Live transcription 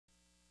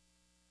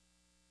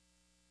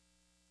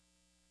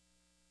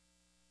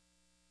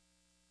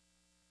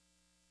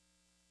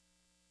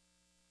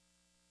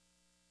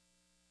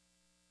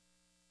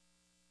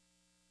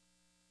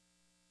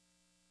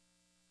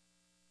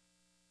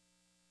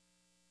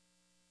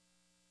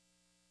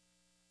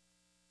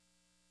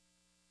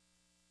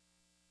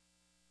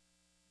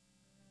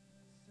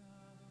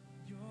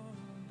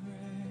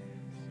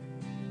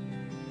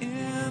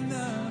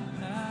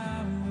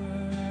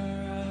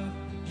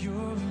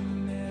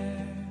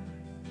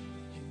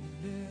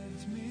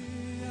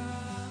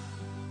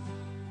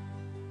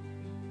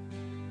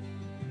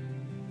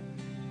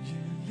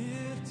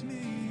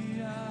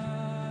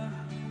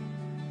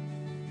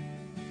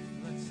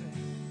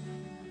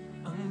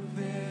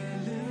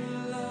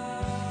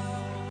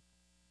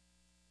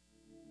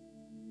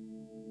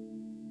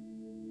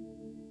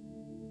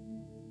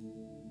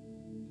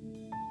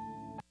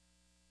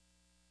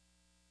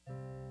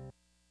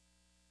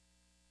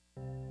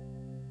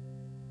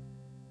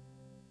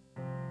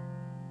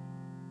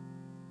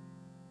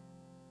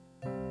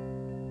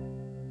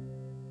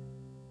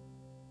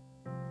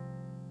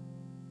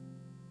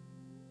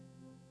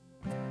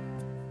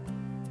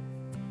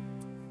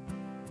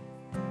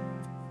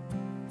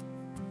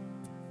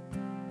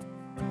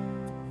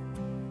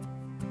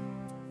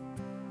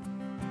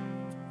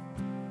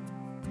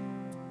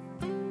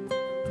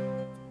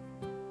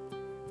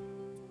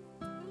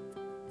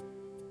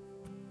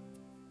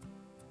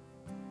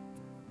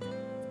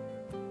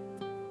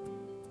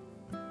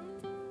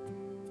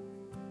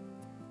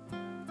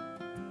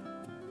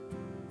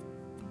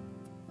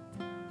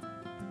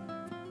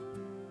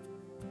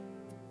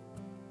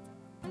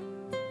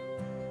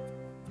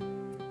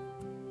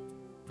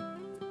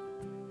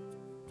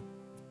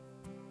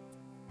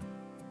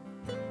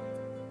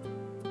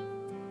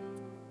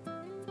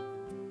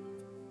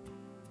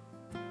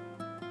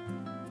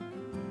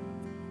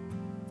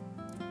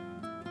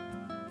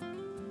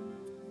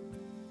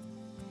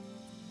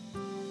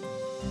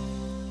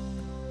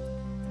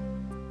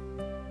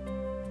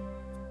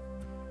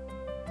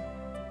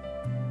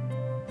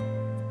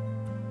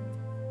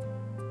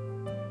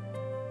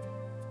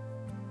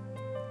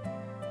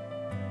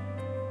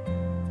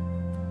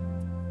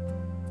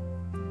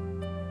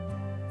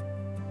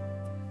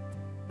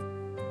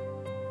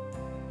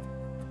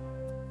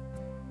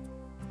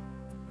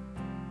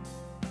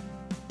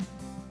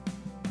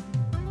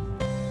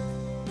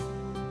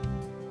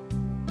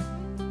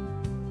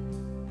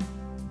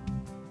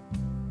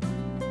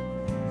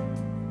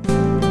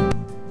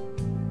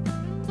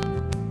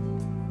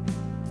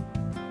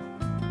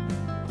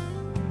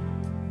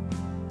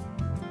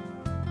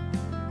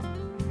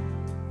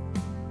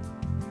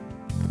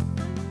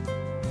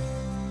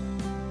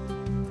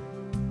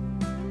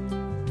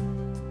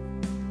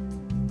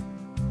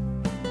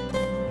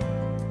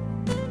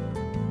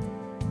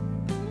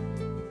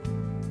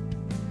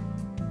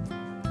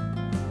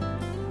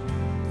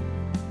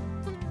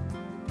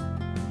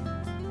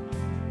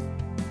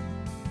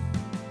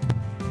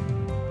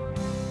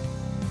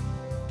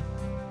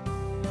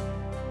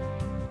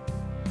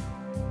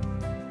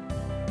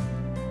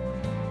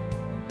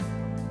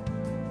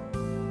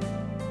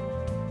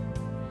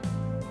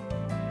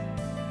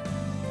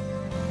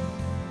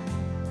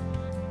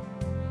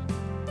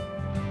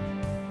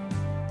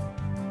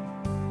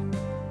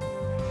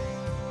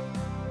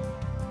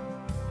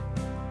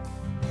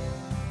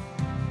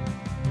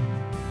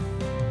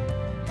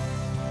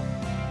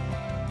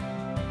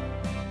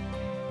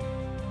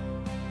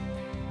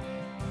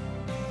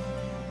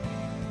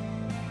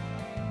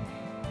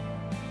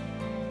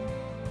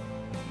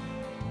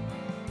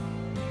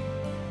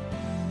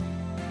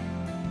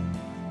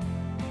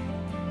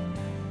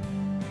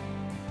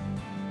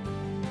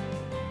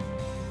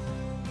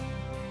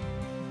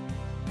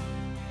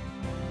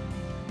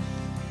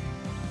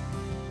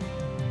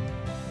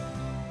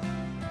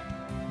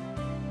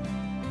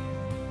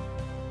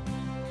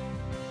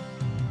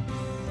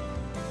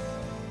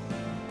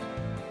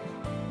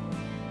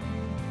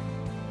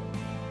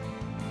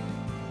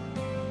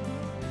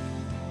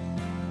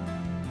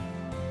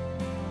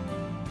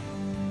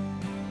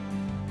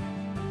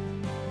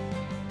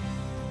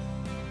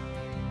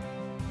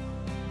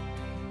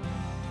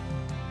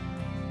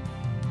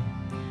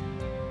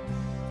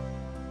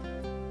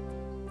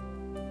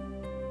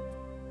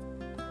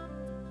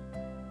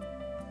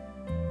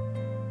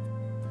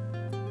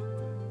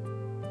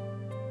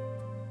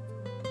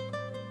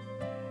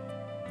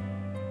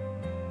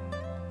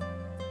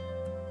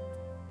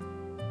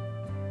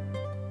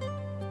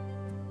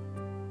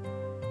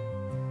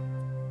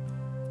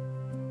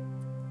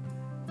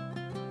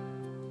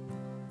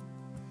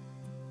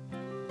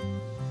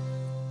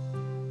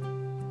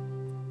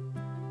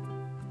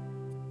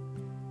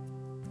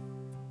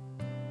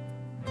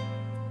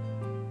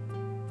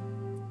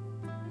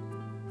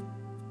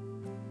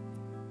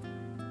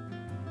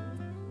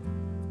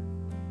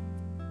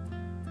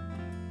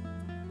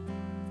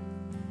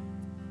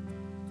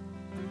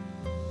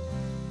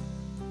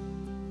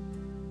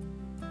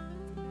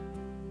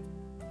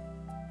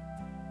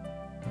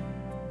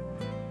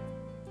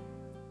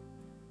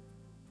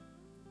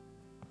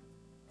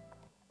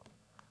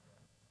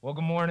Well,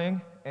 good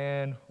morning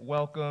and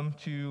welcome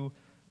to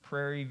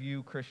Prairie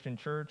View Christian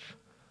Church.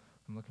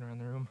 I'm looking around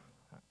the room.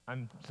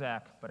 I'm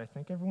Zach, but I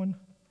think everyone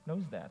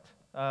knows that.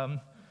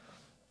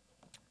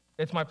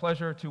 It's my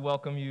pleasure to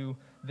welcome you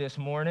this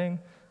morning.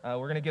 We're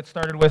going to get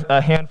started with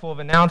a handful of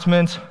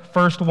announcements.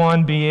 First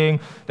one being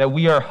that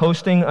we are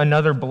hosting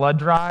another blood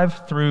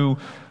drive through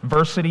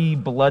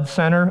Versity Blood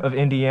Center of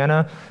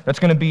Indiana. That's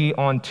going to be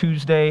on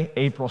Tuesday,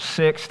 April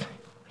 6th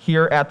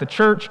here at the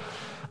church.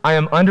 I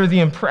am under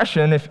the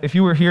impression, if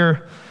you were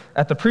here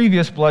at the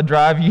previous blood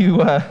drive, you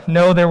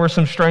know there were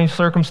some strange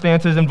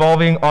circumstances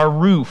involving our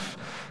roof.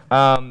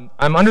 I'm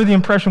under the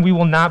impression we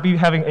will not be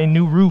having a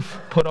new roof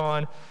put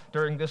on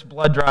during this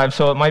blood drive,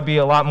 so it might be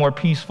a lot more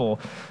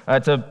peaceful.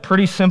 It's a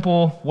pretty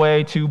simple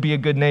way to be a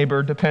good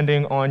neighbor,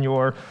 depending on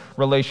your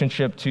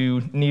relationship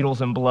to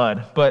needles and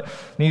blood. But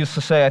needless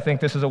to say, I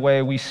think this is a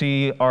way we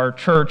see our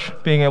church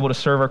being able to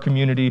serve our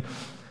community,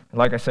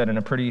 like I said, in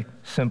a pretty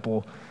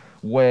simple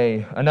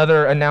way.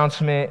 Another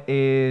announcement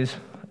is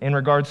in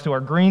regards to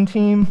our green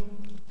team,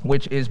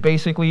 which is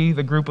basically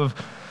the group of,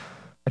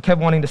 I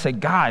kept wanting to say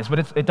guys, but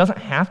it doesn't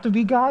have to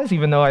be guys,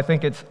 even though I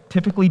think it's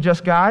typically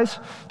just guys,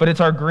 but it's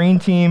our green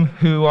team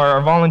who are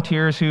our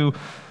volunteers who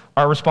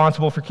are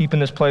responsible for keeping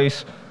this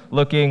place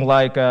looking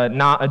like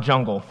not a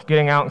jungle,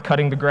 getting out and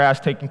cutting the grass,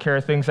 taking care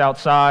of things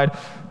outside.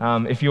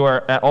 If you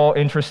are at all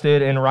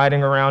interested in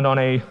riding around on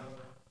a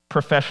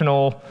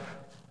professional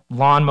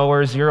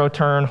lawnmower,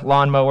 zero-turn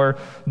lawnmower,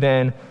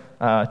 then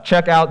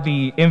check out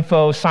the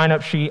info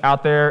sign-up sheet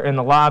out there in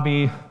the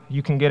lobby.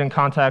 You can get in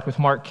contact with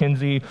Mark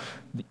Kinsey.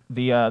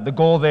 The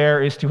goal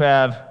there is to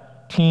have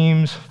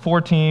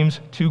four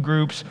teams,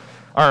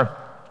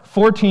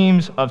 four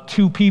teams of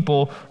 2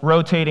 people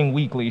rotating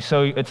weekly.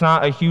 So it's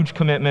not a huge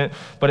commitment,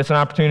 but it's an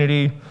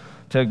opportunity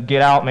to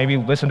get out, maybe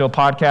listen to a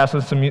podcast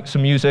with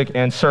some music,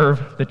 and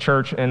serve the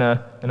church in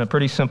a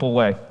pretty simple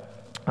way.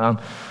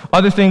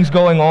 Other things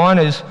going on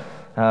is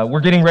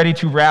we're getting ready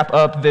to wrap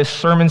up this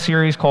sermon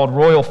series called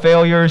Royal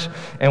Failures,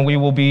 and we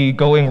will be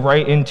going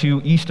right into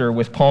Easter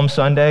with Palm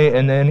Sunday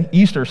and then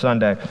Easter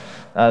Sunday.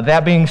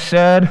 That being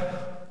said,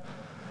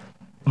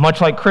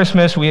 much like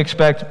Christmas, we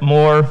expect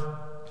more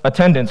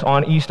attendance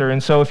on Easter,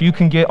 and so if you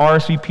can get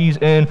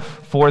RSVPs in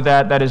for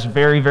that, that is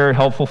very, very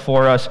helpful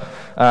for us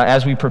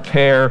as we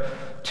prepare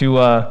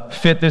to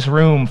fit this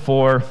room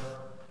for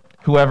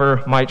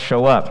whoever might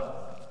show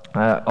up.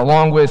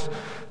 Along with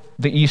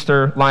the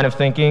Easter line of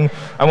thinking,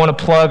 I want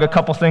to plug a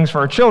couple things for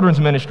our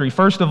children's ministry.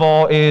 First of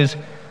all is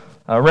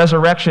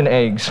resurrection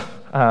eggs.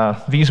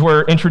 These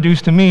were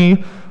introduced to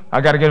me.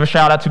 I got to give a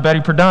shout out to Betty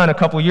Perdun a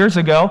couple years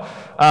ago,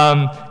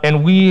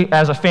 and we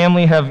as a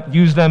family have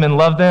used them and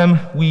loved them.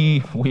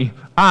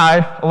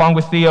 I, along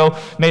with Theo,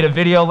 made a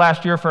video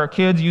last year for our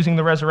kids using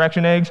the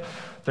resurrection eggs.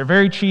 They're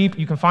very cheap.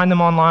 You can find them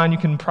online. You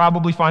can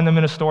probably find them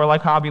in a store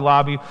like Hobby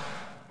Lobby.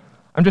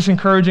 I'm just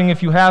encouraging,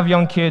 if you have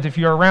young kids, if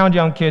you're around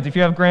young kids, if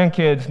you have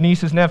grandkids,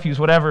 nieces, nephews,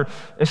 whatever,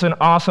 it's an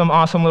awesome,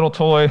 awesome little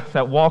toy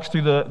that walks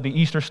through the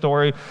Easter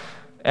story.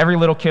 Every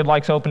little kid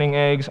likes opening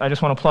eggs. I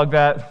just want to plug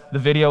that. The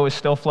video is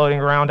still floating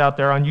around out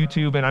there on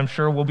YouTube, and I'm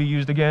sure will be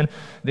used again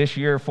this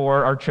year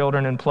for our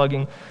children and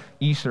plugging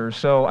Easter.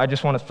 So I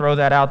just want to throw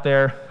that out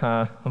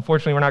there.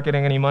 Unfortunately, we're not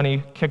getting any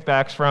money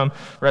kickbacks from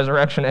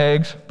Resurrection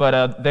Eggs,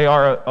 but they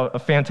are a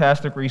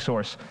fantastic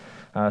resource.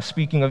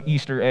 Speaking of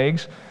Easter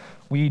eggs,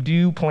 we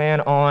do plan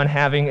on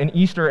having an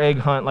Easter egg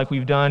hunt like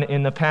we've done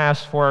in the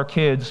past for our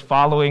kids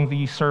following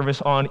the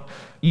service on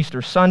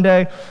Easter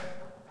Sunday.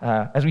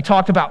 As we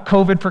talked about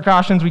COVID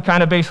precautions, we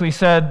kind of basically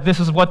said this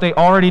is what they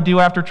already do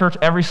after church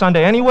every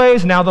Sunday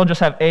anyways. Now they'll just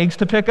have eggs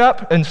to pick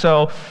up, and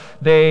so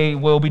they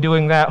will be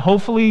doing that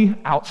hopefully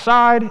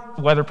outside,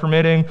 weather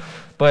permitting.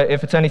 But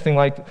if it's anything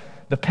like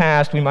the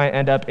past, we might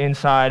end up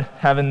inside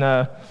having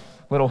the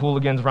little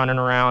hooligans running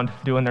around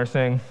doing their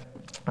thing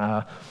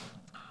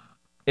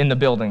in the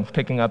building,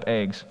 picking up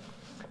eggs.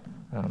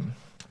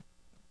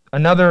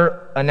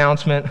 Another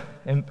announcement,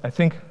 and I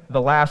think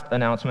the last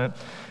announcement,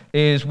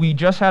 is we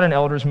just had an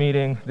elders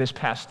meeting this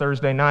past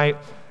Thursday night,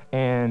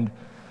 and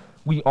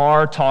we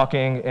are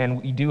talking,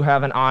 and we do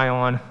have an eye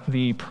on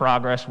the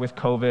progress with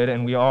COVID,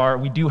 and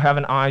we do have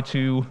an eye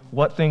to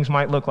what things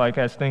might look like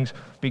as things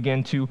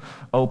begin to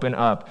open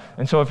up.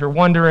 And so if you're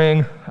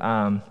wondering,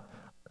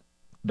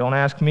 don't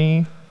ask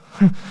me,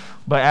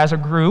 but as a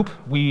group,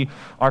 we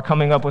are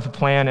coming up with a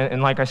plan,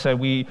 and like I said,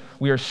 we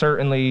are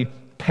certainly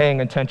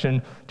paying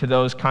attention to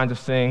those kinds of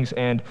things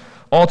and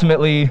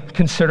ultimately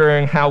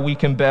considering how we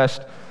can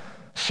best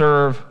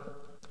serve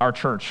our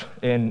church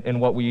in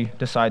what we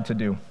decide to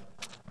do.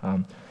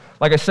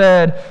 Like I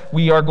said,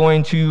 we are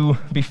going to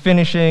be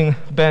finishing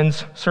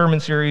Ben's sermon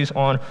series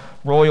on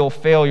royal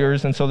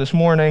failures, and so this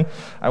morning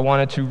I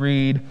wanted to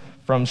read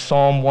from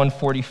Psalm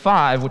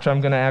 145, which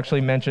I'm going to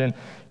actually mention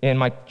in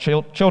my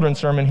children's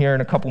sermon here in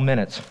a couple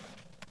minutes.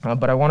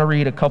 But I want to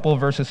read a couple of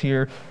verses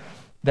here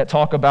that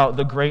talk about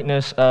the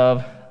greatness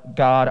of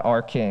God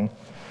our King.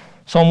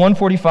 Psalm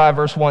 145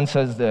 verse 1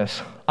 says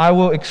this: I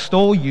will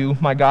extol you,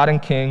 my God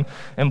and King,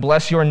 and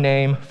bless your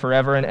name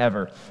forever and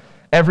ever.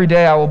 Every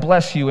day I will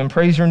bless you and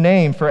praise your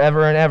name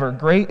forever and ever.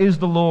 Great is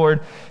the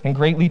Lord and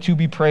greatly to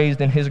be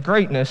praised, and his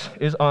greatness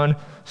is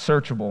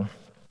unsearchable.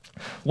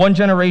 One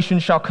generation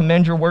shall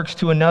commend your works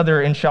to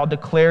another and shall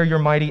declare your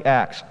mighty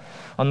acts.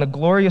 On the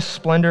glorious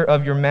splendor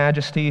of your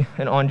majesty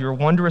and on your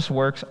wondrous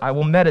works I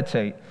will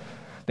meditate.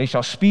 They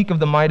shall speak of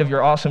the might of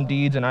your awesome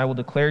deeds, and I will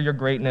declare your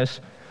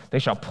greatness. They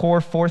shall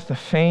pour forth the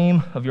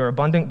fame of your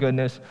abundant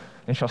goodness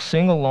and shall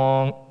sing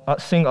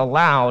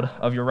aloud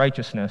of your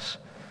righteousness.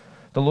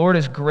 The Lord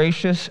is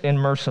gracious and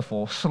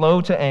merciful,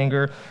 slow to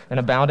anger and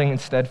abounding in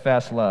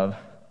steadfast love.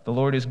 The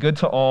Lord is good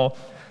to all,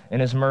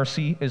 and his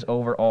mercy is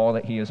over all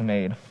that he has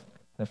made.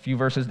 A few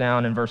verses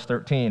down in verse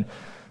 13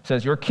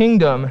 says, your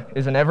kingdom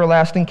is an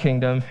everlasting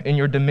kingdom, and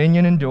your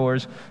dominion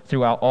endures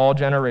throughout all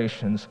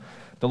generations.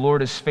 The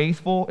Lord is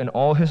faithful in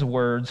all his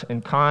words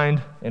and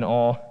kind in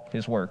all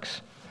his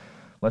works.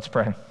 Let's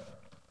pray.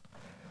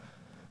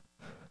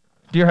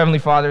 Dear Heavenly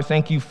Father,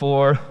 thank you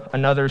for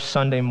another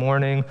Sunday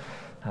morning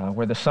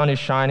where the sun is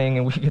shining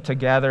and we get to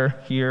gather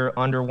here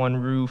under one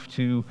roof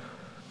to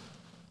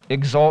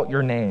exalt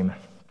your name,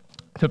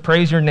 to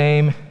praise your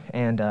name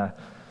and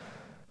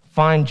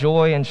find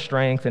joy and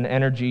strength and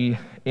energy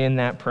in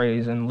that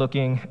praise and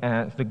looking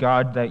at the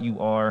God that you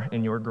are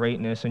and your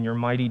greatness and your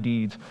mighty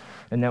deeds,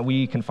 and that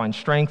we can find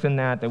strength in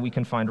that we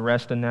can find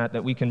rest in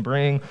that we can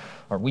bring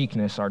our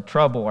weakness, our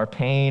trouble, our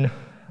pain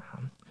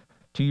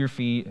to your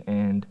feet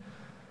and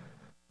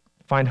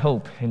find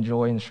hope and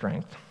joy and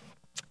strength.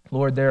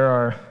 Lord, there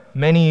are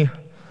many,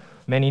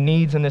 many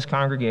needs in this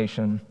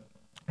congregation,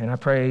 and I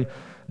pray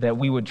that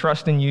we would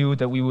trust in you,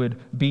 that we would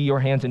be your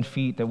hands and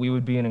feet, that we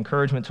would be an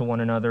encouragement to one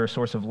another, a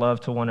source of love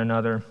to one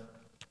another,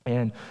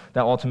 and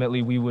that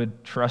ultimately we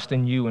would trust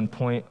in you and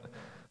point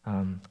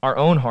our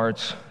own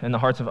hearts and the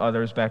hearts of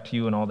others back to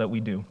you in all that we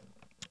do.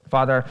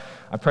 Father,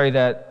 I pray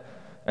that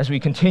as we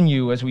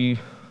continue, as we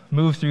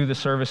move through the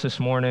service this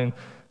morning,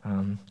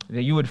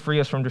 that you would free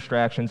us from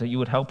distractions, that you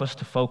would help us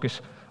to focus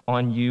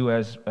on you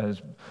as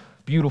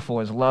beautiful,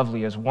 as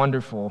lovely, as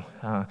wonderful,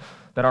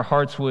 that our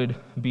hearts would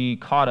be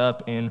caught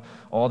up in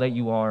all that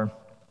you are,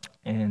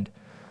 and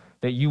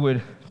that you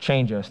would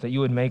change us, that you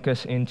would make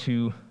us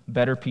into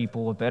better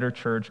people, a better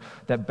church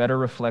that better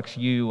reflects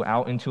you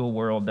out into a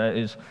world that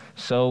is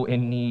so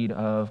in need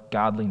of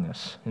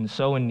godliness and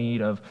so in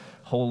need of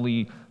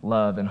holy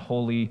love and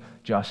holy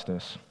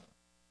justice.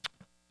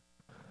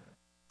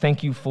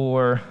 Thank you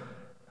for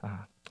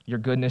your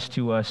goodness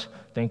to us.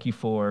 Thank you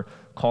for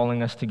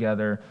calling us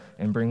together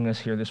and bringing us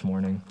here this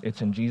morning.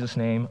 It's in Jesus'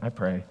 name I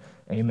pray.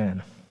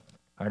 Amen.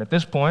 All right, at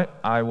this point,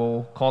 I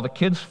will call the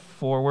kids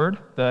forward,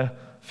 the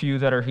few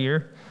that are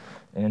here,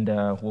 and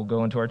we'll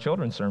go into our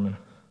children's sermon.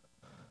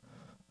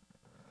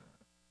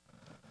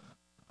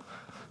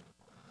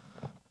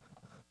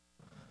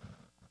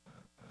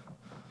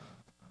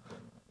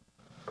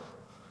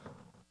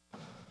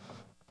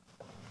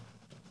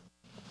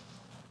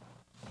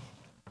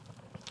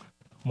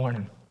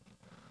 Morning.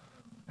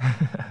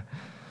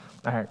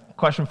 All right,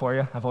 question for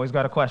you. I've always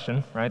got a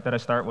question, right, that I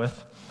start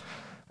with.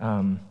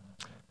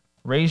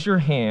 Raise your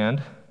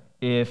hand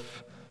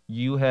if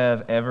you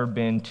have ever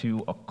been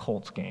to a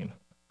Colts game.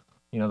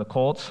 You know, the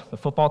Colts, the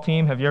football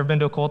team. Have you ever been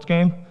to a Colts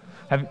game?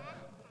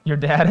 Your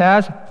dad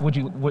has?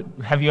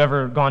 Have you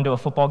ever gone to a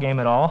football game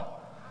at all?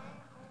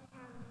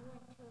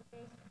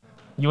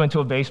 You went to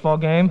a baseball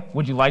game?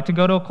 Would you like to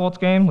go to a Colts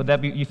game?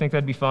 You think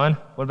that'd be fun?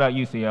 What about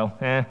you, Theo?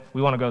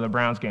 We want to go to the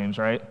Browns games,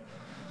 right?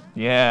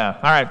 Yeah.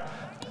 All right.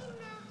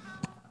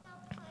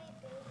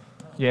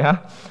 Yeah?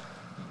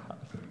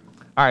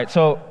 All right,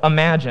 so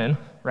imagine,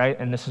 right,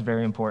 and this is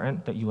very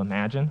important that you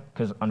imagine,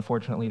 because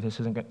unfortunately this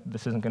isn't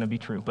going to be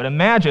true, but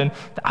imagine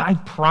that I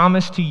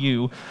promised to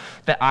you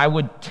that I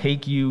would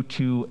take you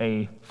to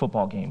a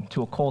football game,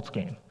 to a Colts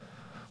game.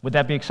 Would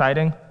that be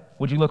exciting?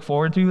 Would you look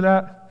forward to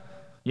that?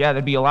 Yeah,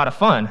 that'd be a lot of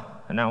fun.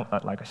 And now,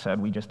 like I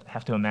said, we just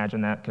have to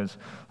imagine that because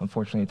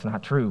unfortunately it's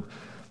not true.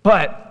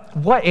 But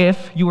what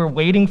if you were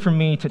waiting for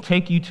me to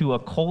take you to a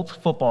Colts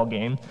football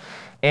game,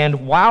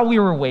 and while we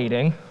were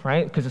waiting,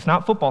 right, because it's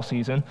not football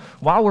season,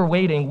 while we're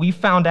waiting, we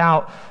found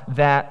out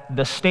that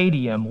the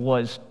stadium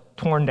was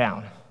torn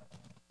down.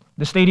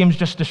 The stadium's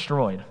just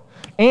destroyed.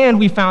 And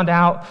we found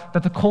out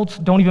that the Colts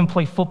don't even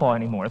play football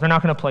anymore. They're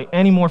not going to play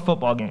any more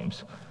football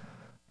games.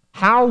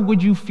 How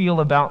would you feel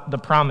about the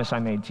promise I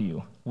made to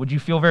you? Would you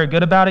feel very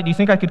good about it? Do you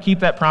think I could keep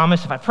that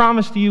promise? If I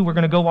promised you we're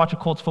going to go watch a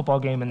Colts football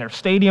game and their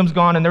stadium's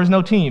gone and there's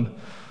no team,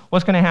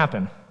 what's going to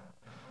happen?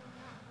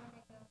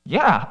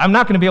 Yeah, I'm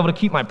not going to be able to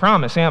keep my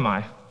promise, am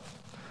I?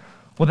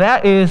 Well,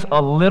 that is a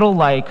little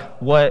like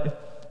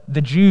what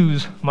the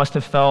Jews must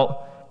have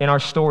felt in our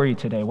story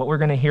today, what we're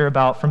going to hear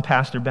about from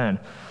Pastor Ben.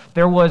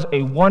 There was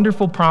a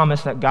wonderful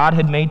promise that God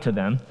had made to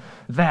them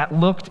that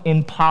looked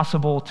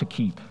impossible to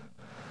keep.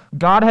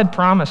 God had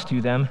promised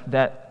to them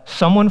that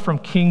someone from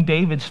King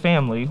David's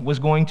family was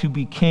going to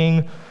be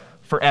king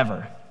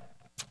forever.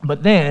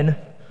 But then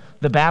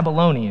the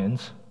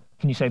Babylonians,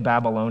 can you say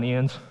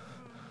Babylonians?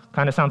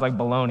 Kind of sounds like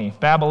baloney.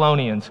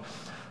 Babylonians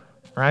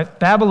right?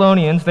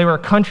 Babylonians, they were a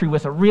country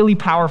with a really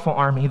powerful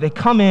army. They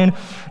come in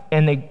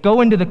and they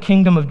go into the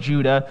kingdom of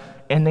Judah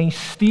and they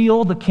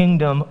steal the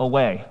kingdom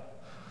away.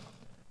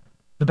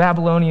 The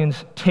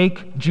Babylonians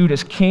take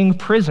Judah's king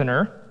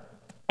prisoner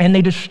and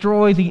they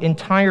destroy the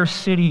entire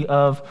city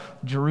of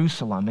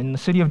Jerusalem. And the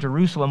city of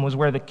Jerusalem was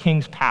where the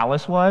king's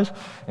palace was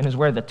and is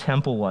where the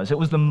temple was. It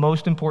was the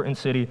most important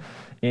city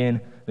in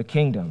the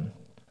kingdom.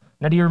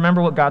 Now, do you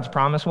remember what God's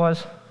promise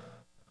was?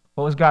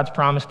 What was God's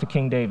promise to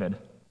King David?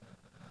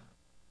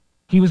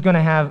 He was going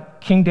to have,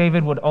 King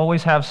David would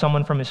always have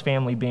someone from his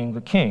family being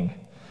the king.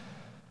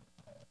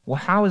 Well,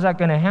 how is that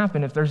going to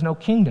happen if there's no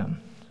kingdom?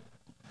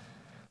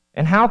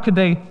 And how could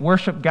they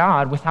worship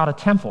God without a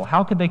temple?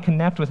 How could they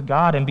connect with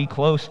God and be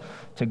close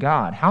to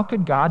God? How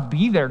could God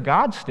be their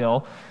God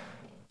still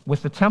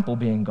with the temple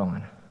being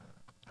gone?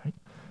 Right?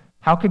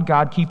 How could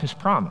God keep his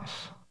promise?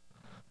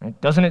 Right?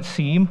 Doesn't it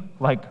seem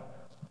like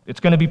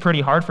it's going to be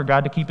pretty hard for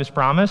God to keep his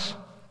promise?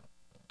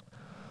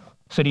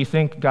 So do you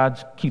think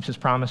God keeps his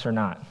promise or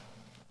not?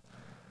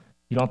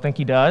 You don't think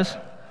he does?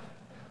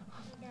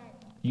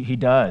 He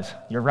does.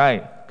 You're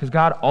right. Because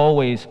God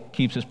always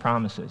keeps his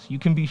promises. You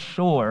can be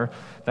sure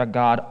that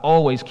God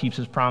always keeps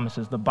his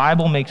promises. The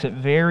Bible makes it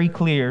very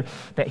clear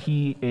that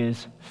he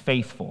is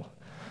faithful.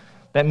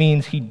 That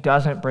means he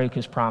doesn't break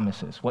his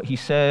promises. What he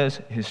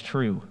says is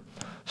true.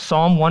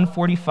 Psalm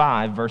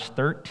 145, verse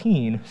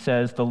 13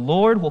 says, "The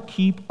Lord will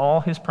keep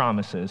all his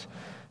promises.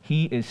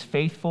 He is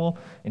faithful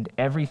in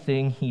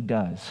everything he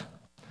does."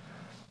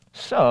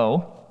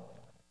 So,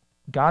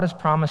 God has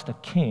promised a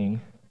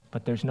king,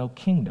 but there's no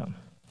kingdom.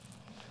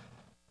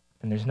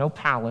 And there's no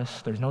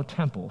palace, there's no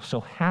temple. So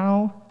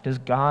how does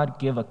God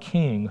give a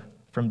king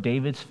from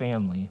David's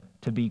family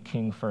to be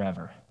king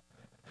forever?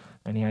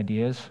 Any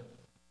ideas?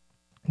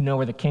 You know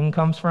where the king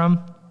comes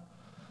from?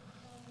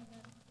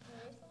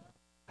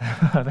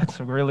 That's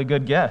a really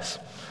good guess.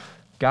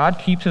 God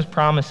keeps his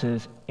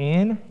promises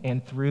in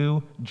and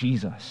through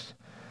Jesus.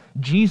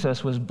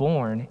 Jesus was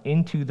born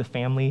into the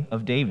family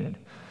of David,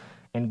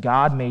 and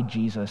God made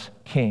Jesus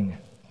king.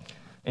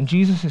 And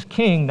Jesus is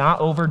king not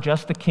over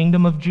just the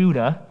kingdom of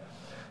Judah,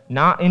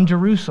 not in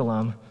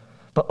Jerusalem,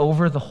 but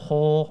over the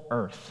whole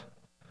earth.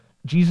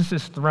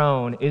 Jesus'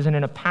 throne isn't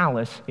in a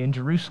palace in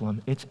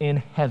Jerusalem. It's in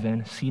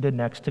heaven, seated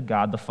next to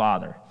God the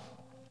Father.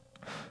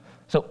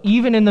 So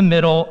even in the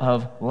middle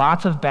of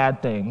lots of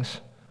bad things,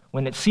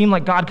 when it seemed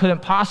like God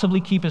couldn't possibly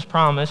keep his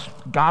promise,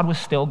 God was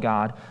still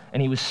God,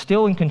 and he was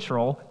still in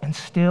control and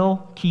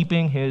still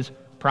keeping his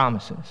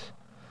promises.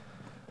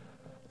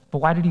 But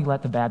why did he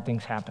let the bad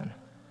things happen?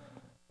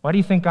 Why do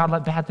you think God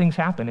let bad things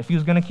happen if he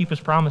was going to keep his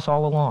promise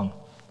all along?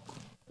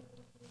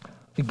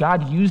 Did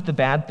God use the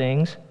bad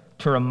things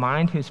to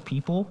remind his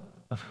people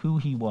of who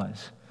he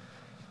was?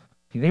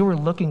 See, they were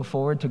looking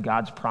forward to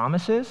God's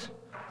promises,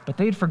 but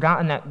they'd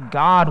forgotten that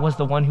God was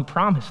the one who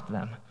promised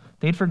them.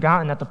 They'd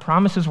forgotten that the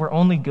promises were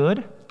only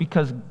good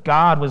because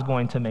God was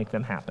going to make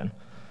them happen.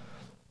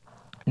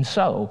 And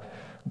so,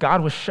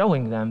 God was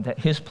showing them that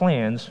his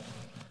plans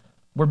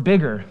were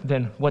bigger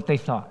than what they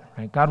thought.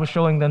 Right? God was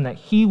showing them that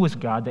he was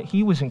God, that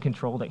he was in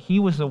control, that he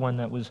was the one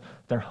that was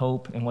their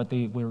hope and what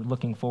they were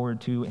looking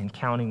forward to and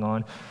counting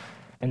on,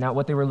 and that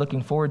what they were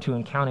looking forward to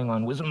and counting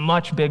on was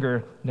much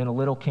bigger than a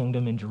little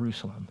kingdom in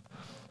Jerusalem.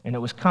 And it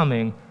was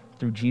coming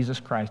through Jesus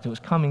Christ. It was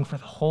coming for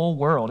the whole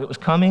world. It was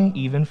coming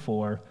even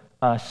for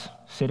us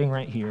sitting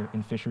right here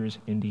in Fishers,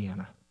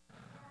 Indiana.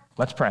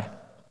 Let's pray.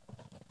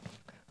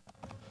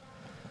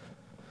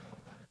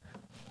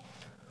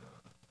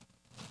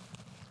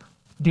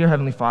 Dear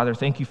Heavenly Father,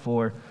 thank you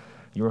for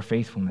your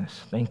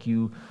faithfulness. Thank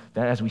you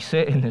that as we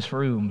sit in this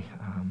room,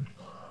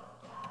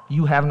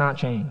 you have not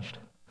changed.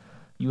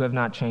 You have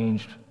not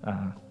changed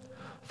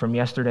from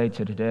yesterday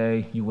to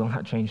today. You will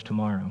not change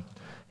tomorrow.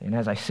 And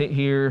as I sit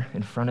here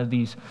in front of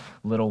these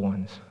little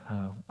ones,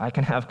 I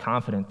can have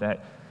confidence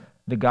that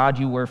the God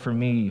you were for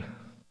me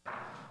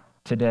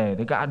today,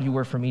 the God you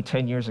were for me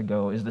 10 years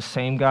ago, is the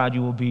same God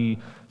you will be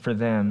for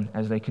them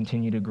as they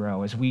continue to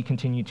grow, as we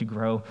continue to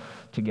grow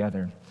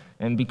together.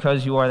 And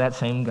because you are that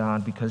same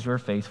God, because you're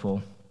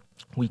faithful,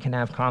 we can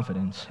have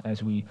confidence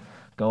as we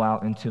go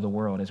out into the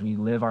world, as we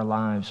live our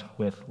lives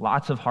with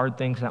lots of hard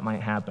things that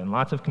might happen,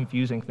 lots of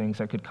confusing things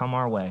that could come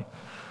our way.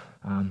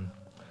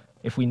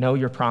 If we know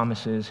your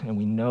promises and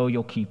we know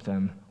you'll keep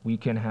them, we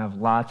can have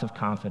lots of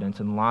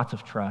confidence and lots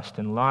of trust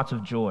and lots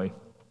of joy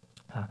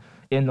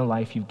in the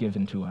life you've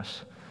given to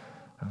us.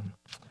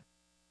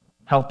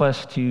 Help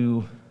us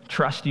to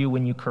trust you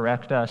when you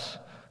correct us.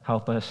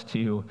 Help us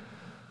to,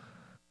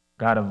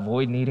 God,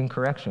 avoid needing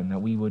correction,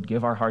 that we would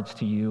give our hearts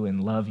to you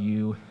and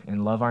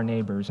love our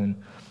neighbors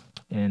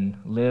and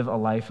live a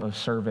life of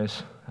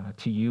service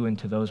to you and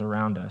to those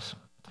around us.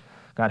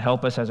 God,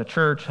 help us as a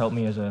church, help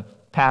me as a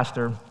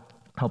pastor,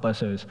 help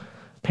us as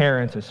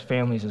parents, as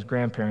families, as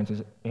grandparents,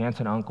 as aunts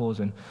and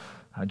uncles, and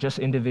just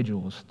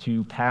individuals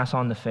to pass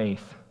on the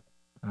faith.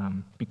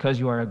 Because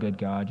you are a good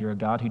God, you're a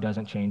God who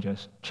doesn't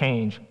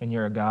change, and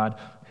you're a God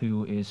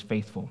who is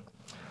faithful.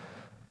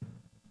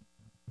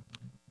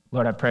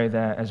 Lord, I pray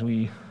that as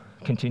we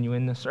continue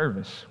in the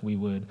service, we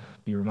would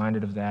be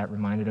reminded of that,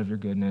 reminded of your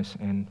goodness,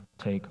 and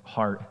take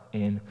heart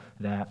in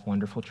that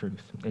wonderful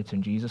truth. It's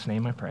in Jesus'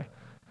 name I pray.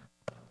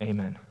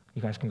 Amen.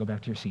 You guys can go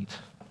back to your seats.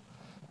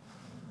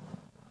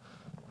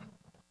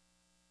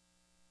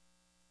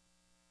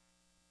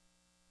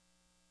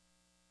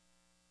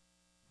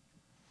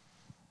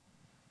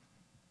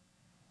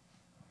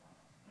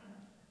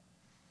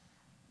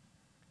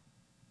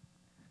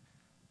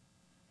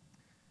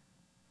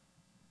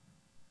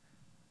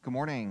 Good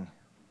morning.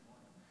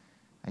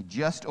 I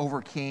just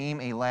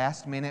overcame a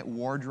last-minute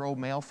wardrobe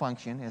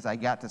malfunction as I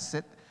got to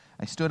sit.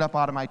 I stood up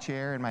out of my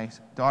chair, and my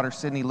daughter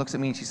Sydney looks at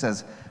me and she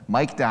says,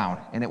 "Mic down,"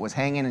 and it was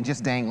hanging and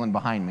just dangling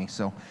behind me.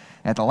 So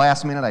at the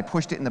last minute, I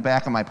pushed it in the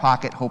back of my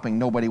pocket, hoping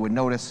nobody would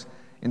notice,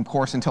 of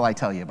course, until I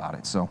tell you about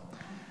it. So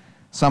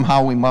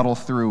somehow we muddle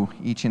through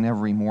each and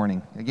every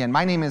morning. Again,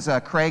 my name is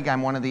Craig.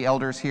 I'm one of the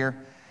elders here,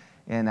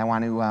 and I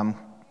want to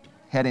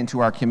head into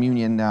our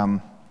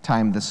communion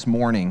time this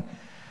morning.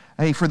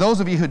 Hey, for those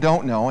of you who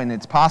don't know, and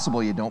it's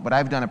possible you don't, but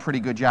I've done a pretty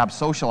good job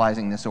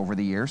socializing this over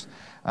the years.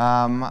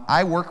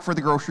 I work for the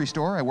grocery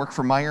store. I work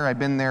for Meijer. I've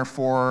been there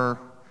for,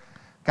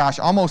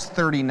 almost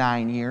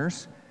 39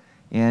 years.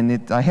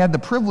 And I had the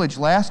privilege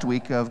last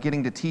week of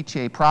getting to teach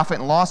a profit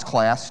and loss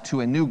class to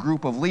a new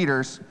group of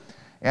leaders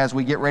as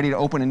we get ready to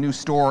open a new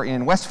store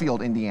in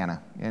Westfield, Indiana.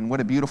 And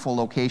what a beautiful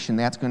location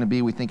that's going to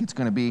be. We think it's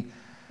going to be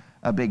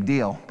a big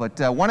deal. But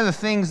one of the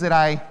things that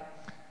I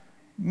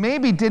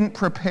maybe didn't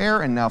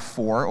prepare enough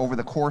for over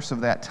the course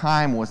of that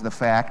time was the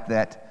fact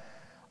that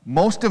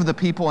most of the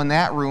people in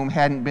that room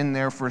hadn't been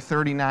there for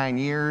 39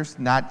 years,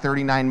 not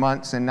 39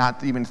 months, and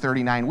not even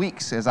 39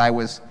 weeks as I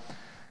was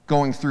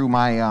going through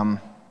my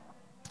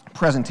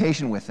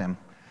presentation with them.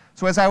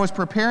 So as I was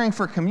preparing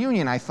for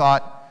communion, I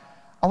thought,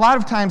 a lot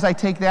of times I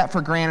take that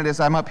for granted as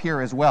I'm up here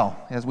as well.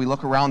 As we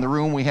look around the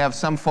room, we have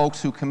some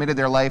folks who committed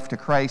their life to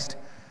Christ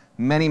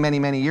many, many,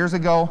 many years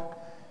ago,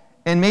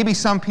 and maybe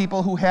some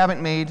people who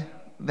haven't made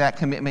that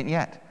commitment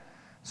yet.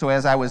 So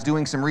as I was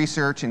doing some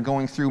research and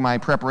going through my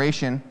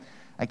preparation,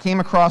 I came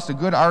across a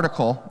good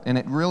article, and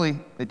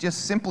it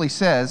just simply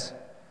says,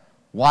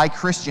 "Why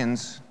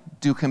Christians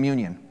Do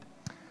Communion."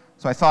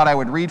 So I thought I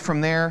would read from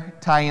there,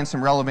 tie in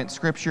some relevant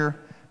scripture,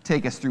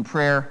 take us through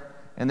prayer,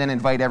 and then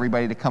invite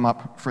everybody to come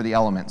up for the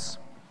elements.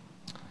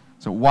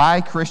 So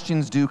why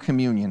Christians do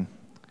communion.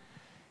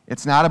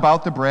 It's not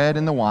about the bread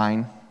and the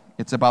wine,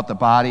 it's about the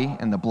body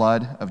and the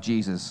blood of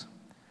Jesus.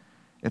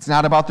 It's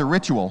not about the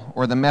ritual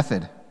or the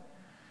method.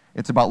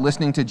 It's about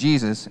listening to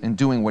Jesus and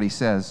doing what he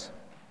says.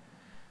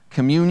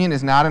 Communion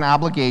is not an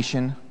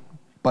obligation,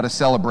 but a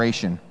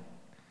celebration.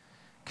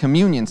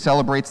 Communion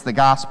celebrates the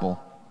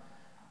gospel.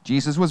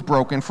 Jesus was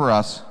broken for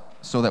us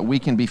so that we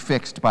can be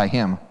fixed by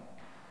him.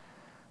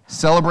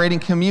 Celebrating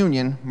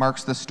communion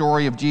marks the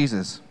story of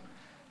Jesus,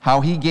 how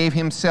he gave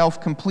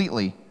himself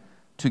completely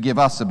to give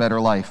us a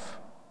better life,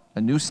 a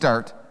new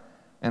start,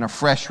 and a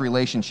fresh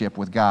relationship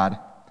with God.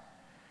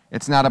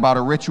 It's not about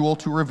a ritual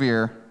to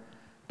revere,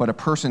 but a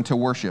person to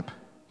worship.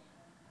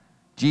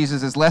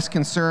 Jesus is less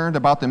concerned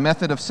about the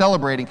method of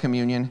celebrating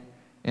communion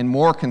and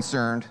more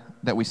concerned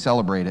that we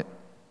celebrate it.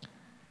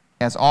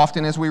 As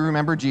often as we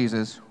remember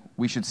Jesus,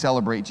 we should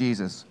celebrate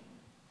Jesus.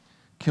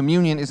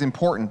 Communion is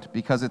important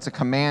because it's a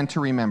command to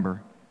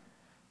remember.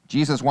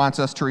 Jesus wants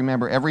us to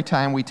remember every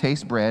time we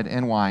taste bread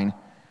and wine,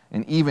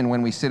 and even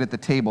when we sit at the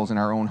tables in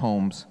our own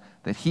homes,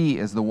 that he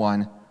is the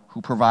one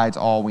who provides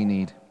all we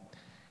need.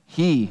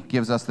 He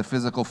gives us the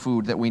physical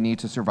food that we need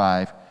to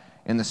survive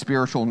and the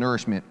spiritual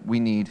nourishment we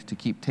need to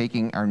keep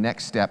taking our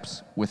next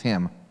steps with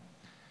him.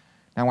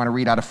 Now I want to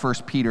read out of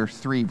 1 Peter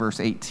 3, verse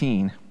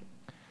 18.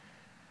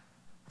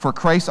 "For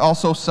Christ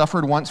also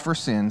suffered once for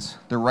sins,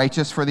 the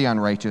righteous for the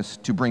unrighteous,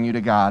 to bring you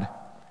to God.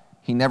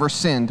 He never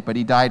sinned, but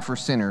he died for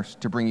sinners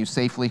to bring you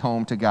safely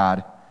home to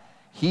God.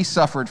 He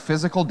suffered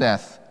physical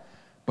death,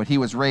 but he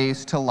was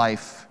raised to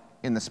life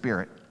in the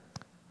Spirit."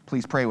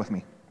 Please pray with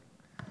me.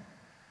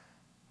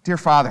 Dear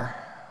Father,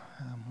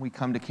 we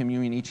come to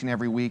communion each and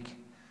every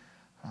week,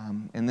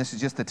 and this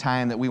is just the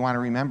time that we want to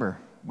remember.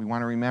 We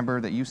want to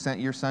remember that you sent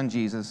your son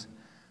Jesus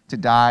to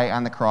die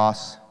on the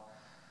cross,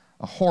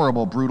 a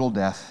horrible, brutal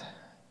death,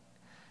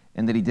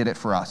 and that he did it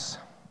for us,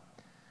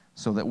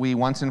 so that we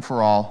once and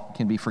for all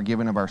can be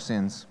forgiven of our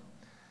sins.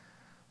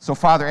 So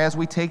Father, as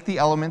we take the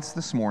elements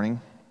this morning,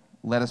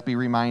 let us be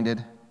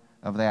reminded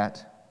of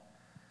that.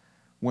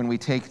 When we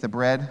take the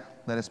bread,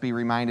 let us be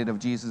reminded of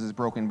Jesus'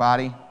 broken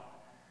body.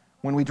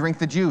 When we drink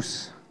the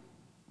juice,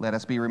 let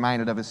us be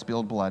reminded of his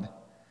spilled blood,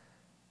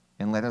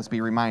 and let us be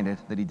reminded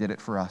that he did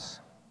it for us.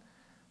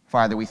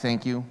 Father, we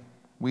thank you.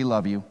 We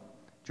love you. In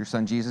your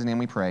son Jesus' name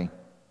we pray.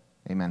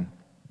 Amen.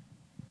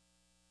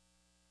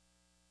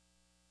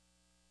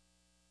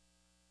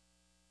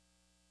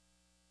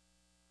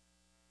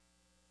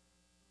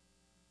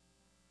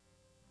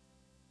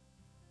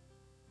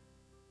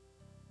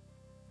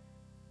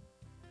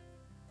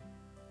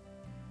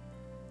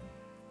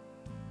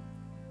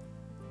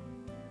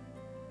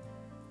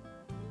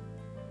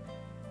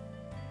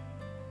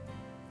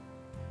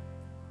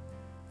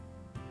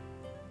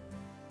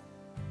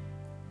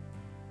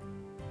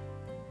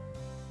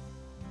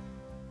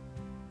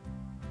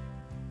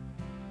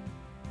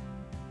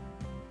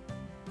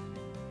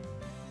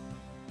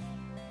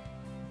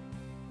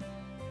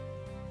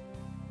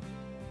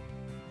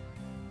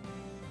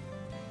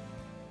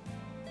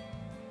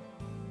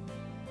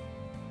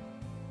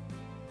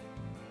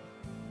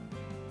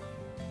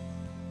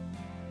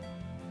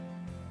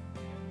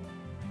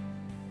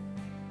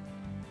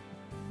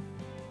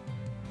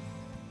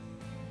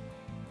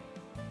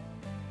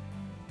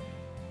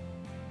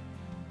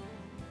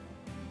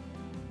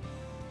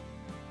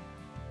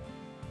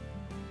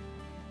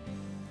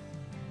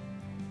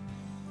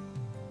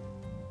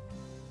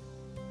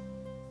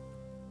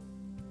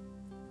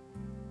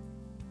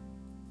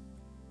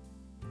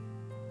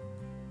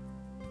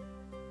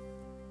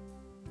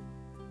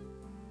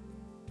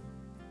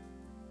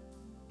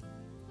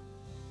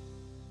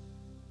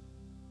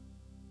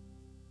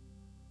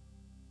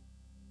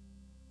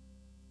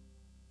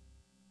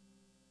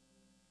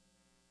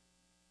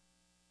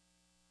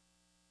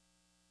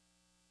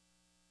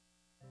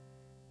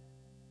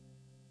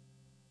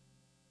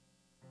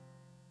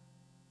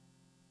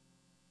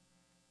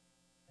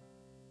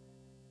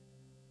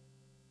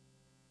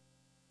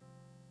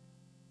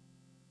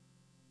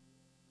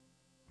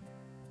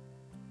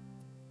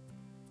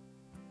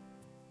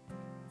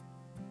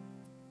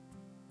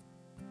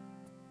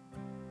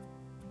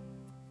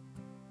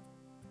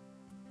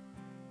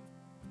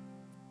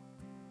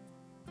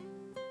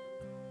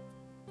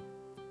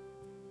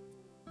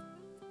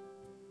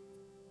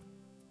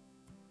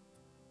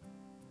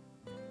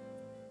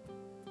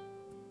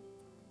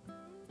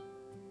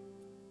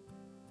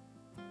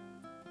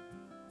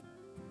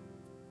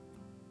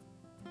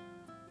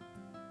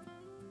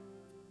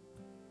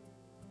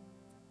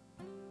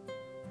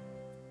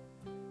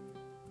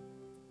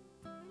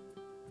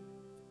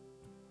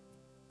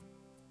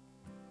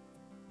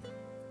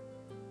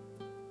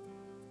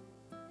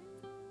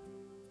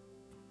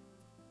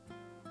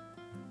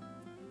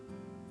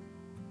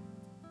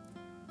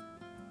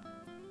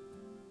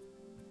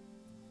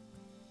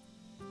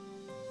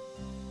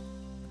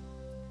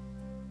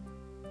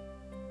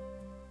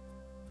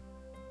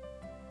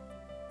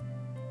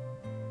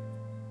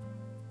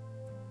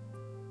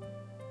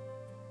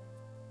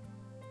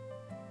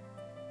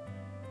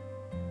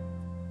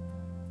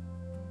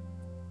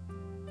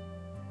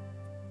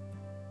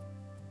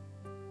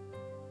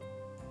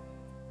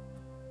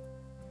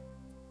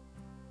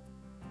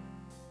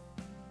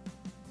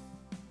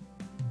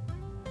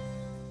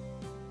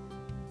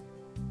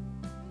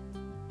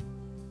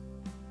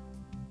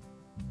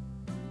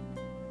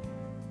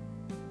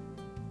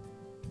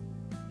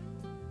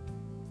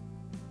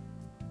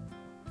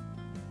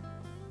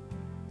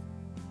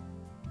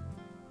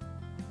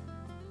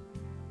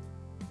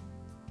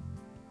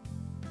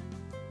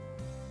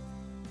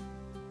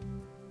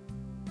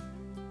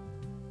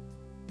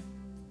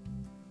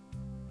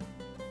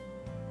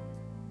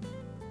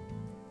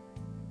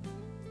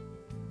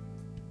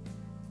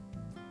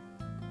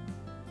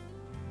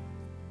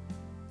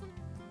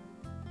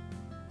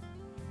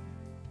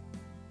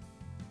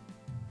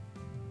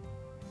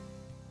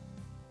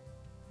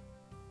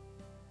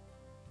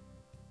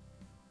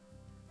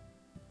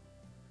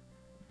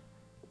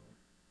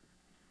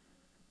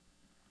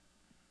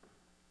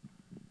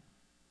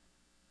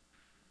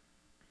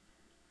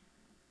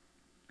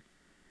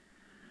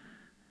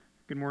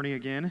 Good morning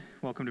again.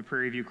 Welcome to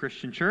Prairie View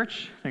Christian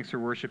Church. Thanks for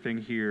worshiping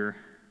here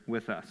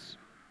with us.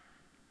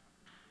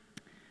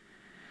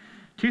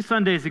 2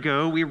 Sundays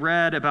ago, we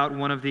read about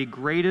one of the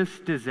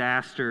greatest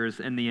disasters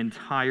in the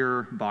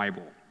entire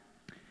Bible,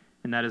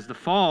 and that is the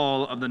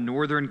fall of the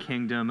northern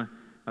kingdom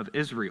of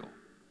Israel.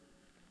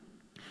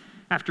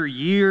 After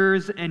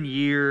years and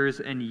years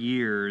and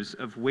years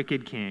of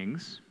wicked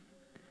kings,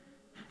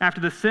 after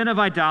the sin of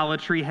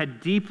idolatry had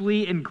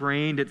deeply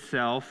ingrained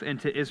itself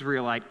into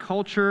Israelite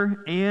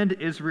culture and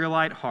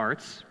Israelite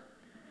hearts,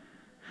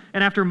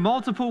 and after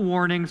multiple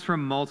warnings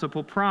from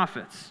multiple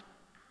prophets,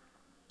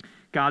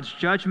 God's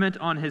judgment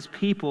on his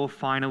people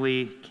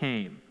finally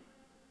came.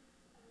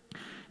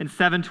 In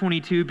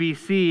 722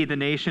 BC, the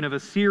nation of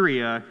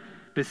Assyria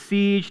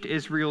besieged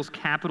Israel's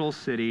capital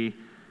city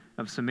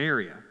of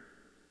Samaria.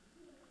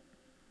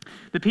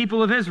 The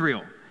people of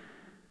Israel,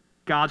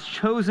 God's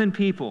chosen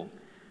people,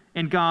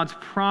 in God's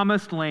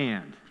promised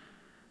land,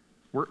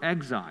 were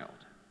exiled.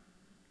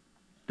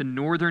 The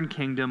northern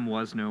kingdom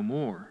was no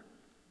more.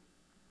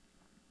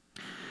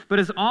 But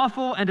as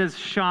awful and as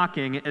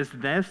shocking as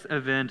this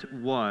event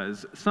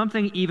was,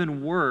 something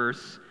even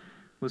worse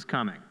was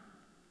coming.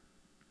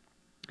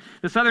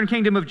 The southern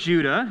kingdom of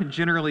Judah,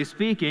 generally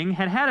speaking,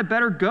 had had a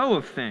better go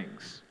of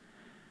things.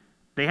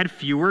 They had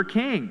fewer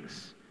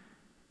kings.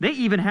 They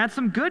even had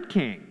some good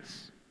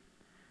kings.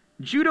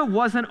 Judah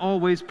wasn't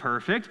always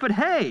perfect, but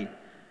hey,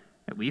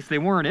 at least they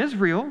weren't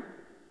Israel.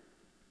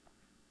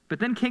 But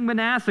then King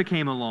Manasseh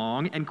came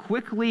along and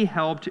quickly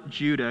helped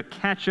Judah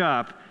catch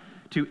up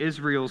to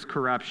Israel's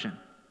corruption.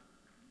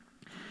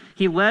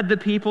 He led the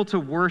people to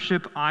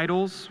worship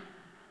idols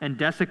and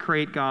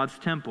desecrate God's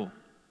temple.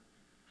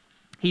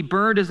 He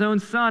burned his own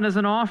son as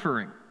an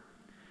offering.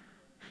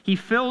 He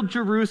filled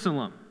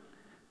Jerusalem,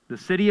 the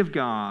city of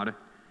God,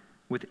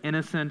 with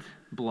innocent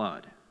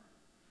blood.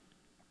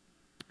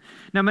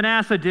 Now,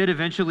 Manasseh did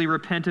eventually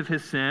repent of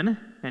his sin,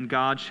 and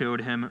God showed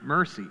him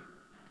mercy.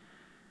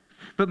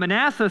 But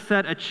Manasseh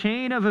set a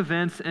chain of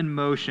events in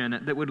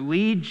motion that would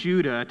lead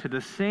Judah to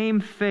the same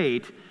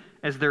fate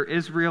as their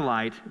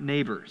Israelite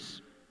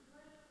neighbors: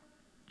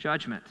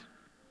 judgment,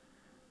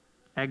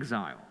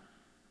 exile.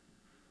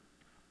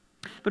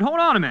 But hold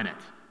on a minute.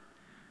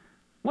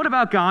 What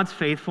about God's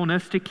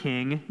faithfulness to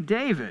King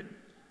David?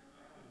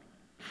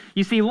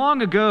 You see,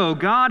 long ago,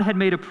 God had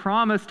made a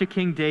promise to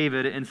King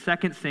David in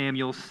 2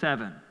 Samuel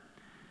 7.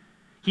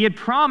 He had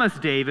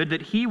promised David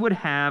that he would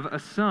have a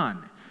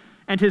son,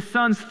 and his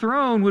son's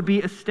throne would be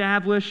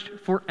established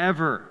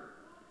forever.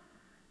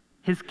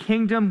 His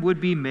kingdom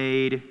would be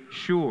made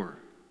sure.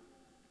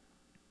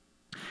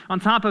 On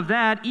top of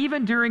that,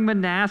 even during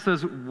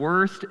Manasseh's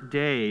worst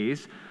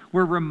days,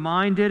 we're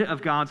reminded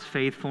of God's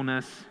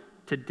faithfulness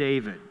to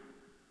David.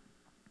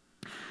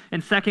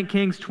 In 2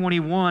 Kings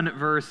 21,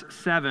 verse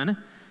 7,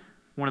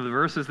 one of the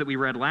verses that we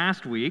read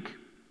last week,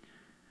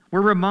 we're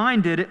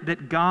reminded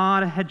that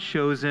God had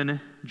chosen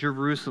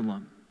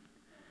Jerusalem.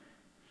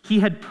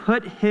 He had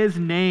put his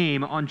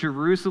name on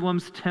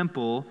Jerusalem's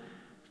temple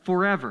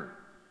forever.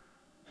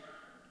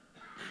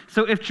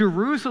 So if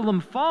Jerusalem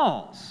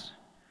falls,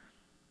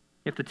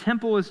 if the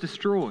temple is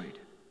destroyed,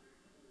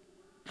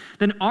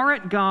 then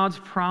aren't God's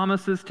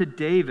promises to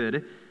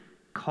David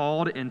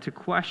called into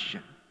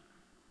question?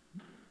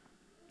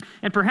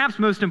 And perhaps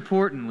most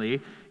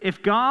importantly,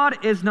 if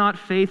God is not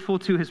faithful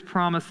to his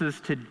promises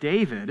to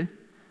David,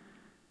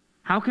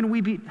 how can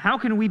we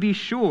be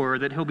sure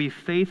that he'll be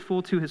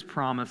faithful to his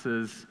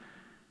promises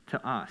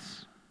to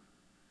us?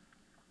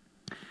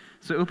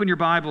 So open your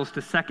Bibles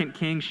to 2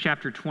 Kings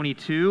chapter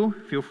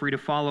 22. Feel free to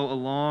follow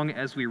along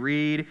as we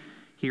read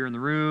here in the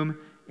room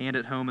and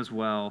at home as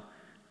well.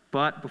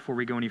 But before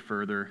we go any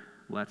further,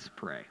 let's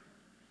pray.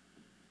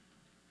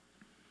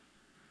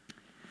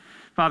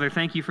 Father,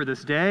 thank you for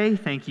this day.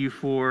 Thank you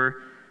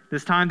for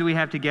this time that we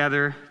have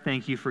together.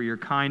 Thank you for your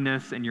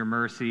kindness and your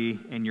mercy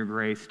and your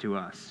grace to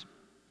us.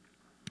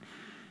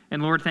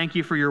 And Lord, thank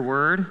you for your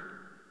word.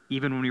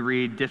 Even when we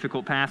read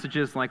difficult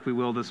passages like we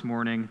will this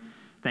morning,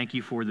 thank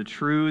you for the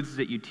truths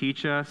that you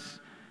teach us,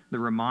 the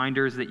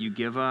reminders that you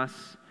give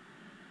us,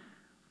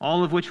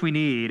 all of which we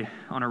need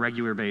on a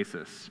regular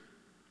basis.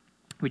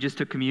 We just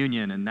took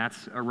communion, and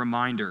that's a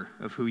reminder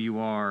of who you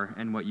are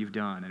and what you've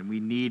done, and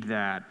we need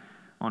that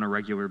on a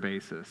regular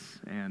basis.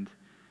 And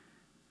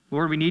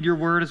Lord, we need your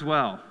word as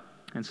well.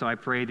 And so I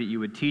pray that you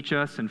would teach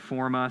us,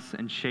 inform us,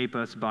 and shape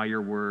us by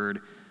your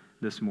word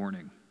this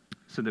morning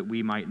so that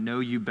we might know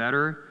you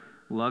better,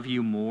 love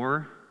you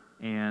more,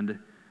 and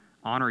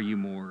honor you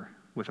more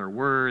with our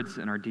words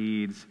and our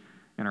deeds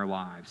and our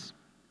lives.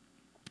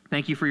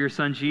 Thank you for your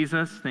son,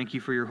 Jesus. Thank you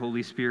for your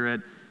Holy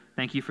Spirit.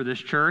 Thank you for this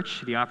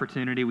church, the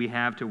opportunity we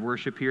have to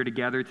worship here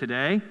together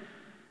today.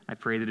 I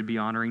pray that it be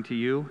honoring to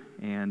you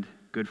and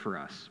good for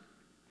us.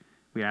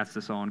 We ask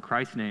this all in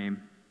Christ's name.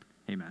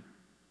 Amen.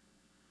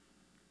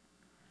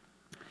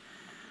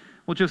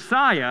 Well,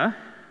 Josiah,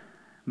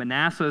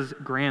 Manasseh's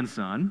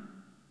grandson,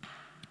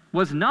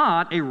 was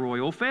not a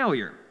royal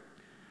failure.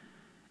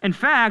 In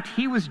fact,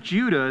 he was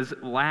Judah's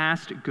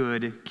last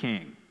good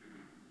king.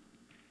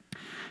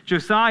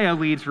 Josiah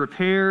leads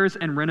repairs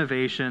and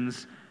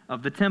renovations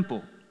of the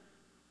temple.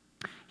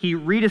 He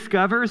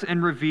rediscovers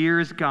and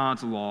reveres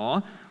God's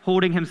law,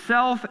 holding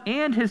himself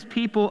and his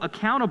people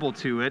accountable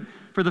to it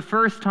for the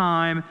first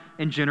time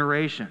in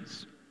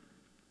generations.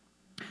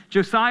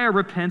 Josiah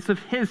repents of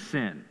his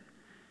sin.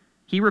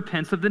 He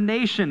repents of the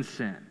nation's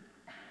sin.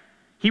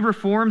 He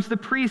reforms the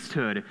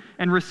priesthood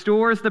and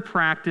restores the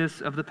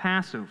practice of the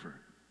Passover.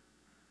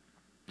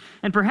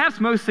 And perhaps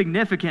most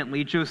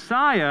significantly,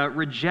 Josiah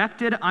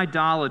rejected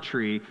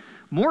idolatry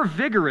more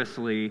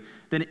vigorously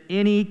than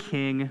any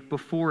king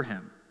before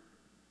him.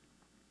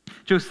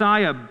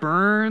 Josiah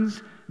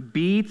burns,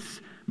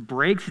 beats,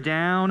 breaks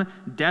down,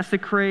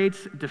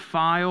 desecrates,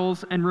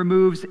 defiles, and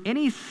removes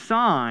any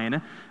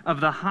sign of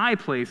the high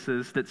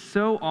places that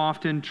so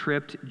often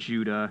tripped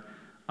Judah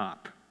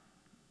up.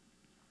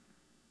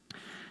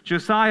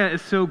 Josiah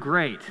is so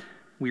great.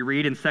 We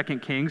read in 2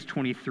 Kings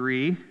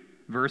 23,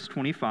 verse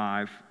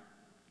 25.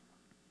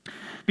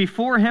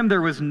 Before him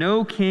there was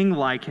no king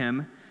like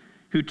him,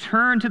 who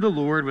turned to the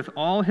Lord with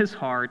all his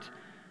heart,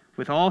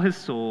 with all his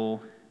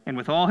soul, and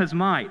with all his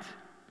might,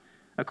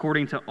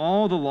 according to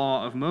all the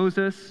law of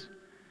Moses,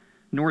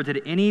 nor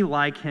did any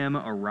like him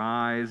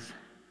arise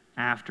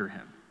after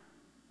him.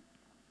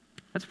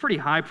 That's pretty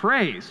high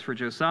praise for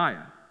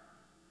Josiah.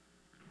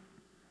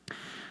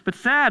 But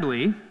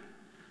sadly,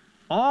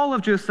 all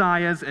of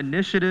Josiah's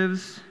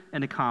initiatives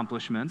and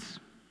accomplishments,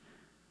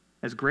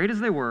 as great as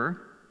they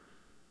were,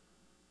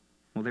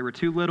 well, they were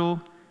too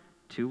little,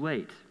 too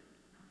late.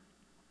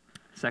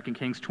 2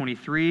 Kings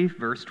 23,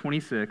 verse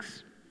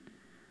 26.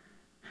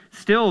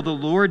 Still, the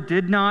Lord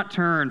did not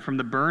turn from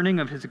the burning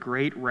of his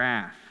great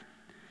wrath,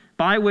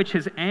 by which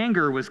his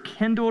anger was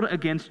kindled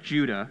against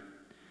Judah,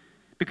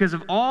 because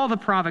of all the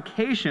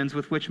provocations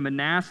with which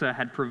Manasseh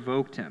had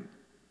provoked him.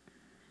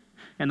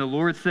 And the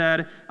Lord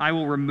said, I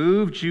will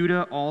remove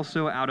Judah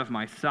also out of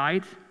my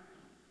sight,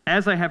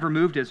 as I have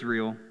removed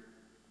Israel,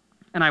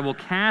 and I will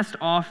cast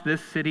off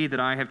this city that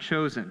I have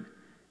chosen,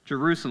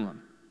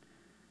 Jerusalem,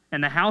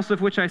 and the house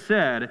of which I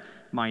said,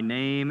 my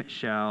name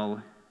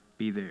shall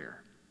be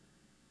there.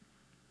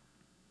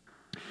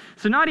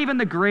 So not even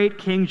the great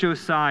King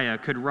Josiah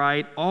could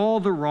right all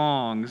the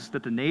wrongs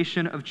that the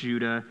nation of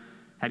Judah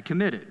had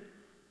committed.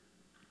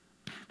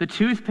 The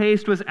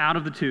toothpaste was out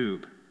of the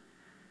tube.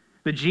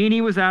 The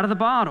genie was out of the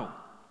bottle.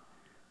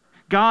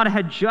 God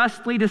had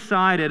justly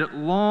decided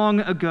long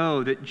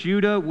ago that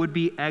Judah would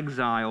be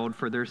exiled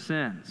for their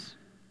sins.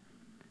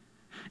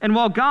 And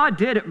while God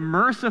did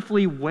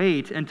mercifully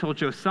wait until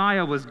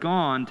Josiah was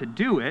gone to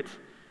do it,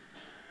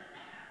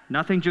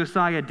 nothing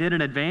Josiah did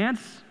in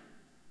advance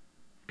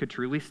could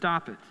truly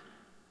stop it.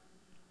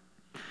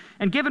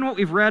 And given what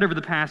we've read over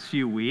the past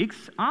few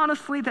weeks,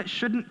 honestly, that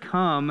shouldn't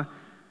come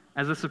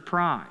as a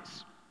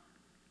surprise.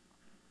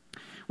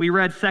 We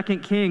read 2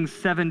 Kings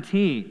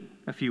 17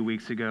 a few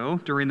weeks ago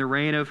during the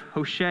reign of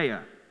Hoshea.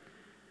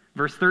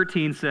 Verse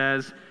 13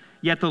 says,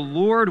 Yet the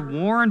Lord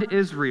warned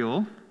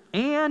Israel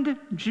and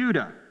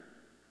Judah,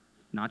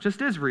 not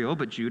just Israel,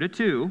 but Judah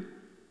too.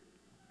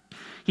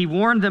 He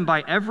warned them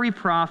by every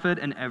prophet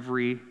and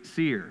every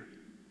seer.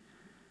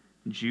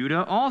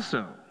 Judah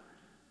also,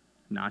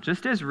 not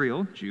just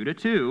Israel, Judah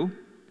too,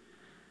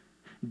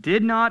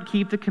 did not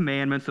keep the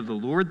commandments of the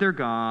Lord their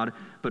God,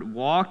 but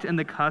walked in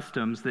the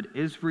customs that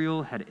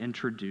Israel had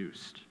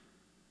introduced.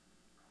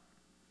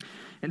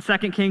 In 2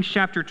 Kings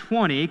chapter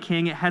 20,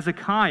 King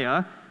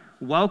Hezekiah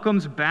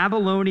welcomes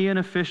Babylonian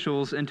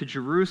officials into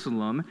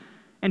Jerusalem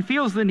and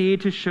feels the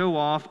need to show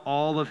off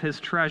all of his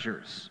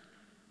treasures.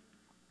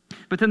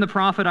 But then the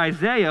prophet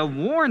Isaiah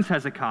warns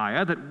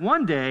Hezekiah that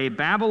one day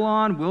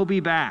Babylon will be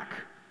back.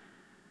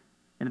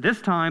 And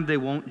this time they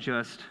won't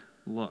just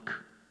look.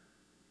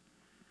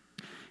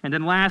 And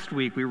then last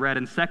week we read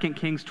in 2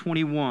 Kings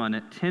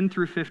 21, 10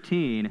 through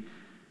 15,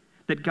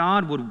 that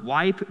God would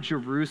wipe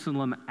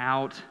Jerusalem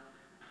out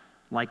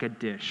like a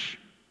dish.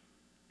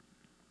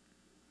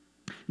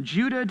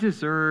 Judah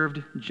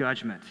deserved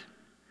judgment,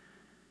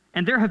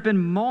 and there have been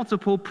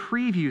multiple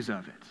previews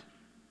of it.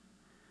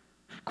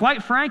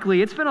 Quite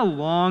frankly, it's been a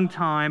long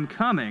time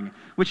coming,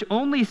 which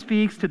only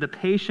speaks to the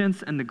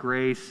patience and the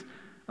grace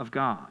of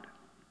God.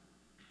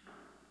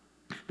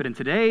 But in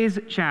today's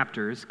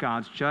chapters,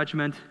 God's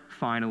judgment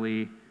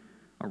finally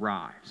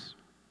arrives.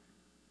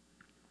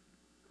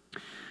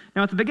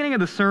 Now, at the beginning of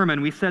the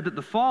sermon, we said that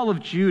the fall of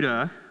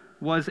Judah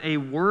was a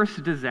worse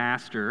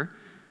disaster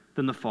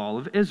than the fall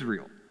of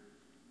Israel.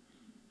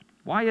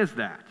 Why is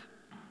that?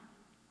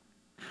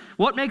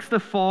 What makes the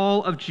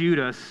fall of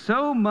Judah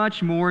so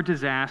much more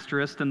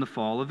disastrous than the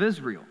fall of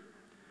Israel?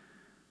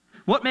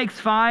 What makes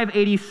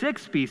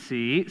 586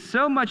 BC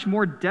so much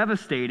more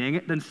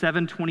devastating than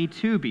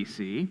 722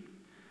 BC?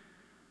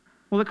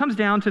 Well, it comes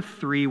down to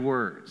three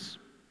words: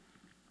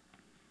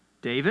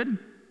 David,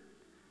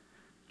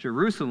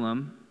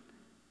 Jerusalem,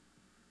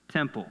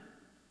 temple.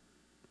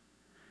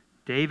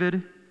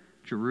 David,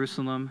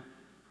 Jerusalem,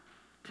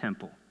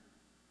 temple.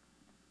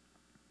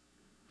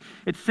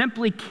 It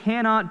simply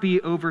cannot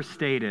be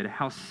overstated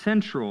how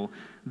central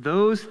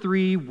those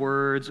three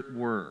words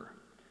were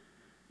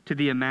to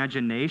the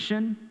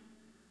imagination,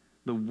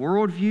 the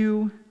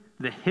worldview,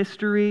 the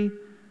history,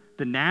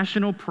 the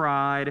national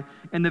pride,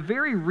 and the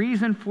very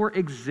reason for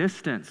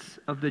existence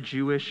of the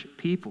Jewish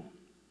people.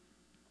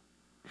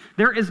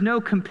 There is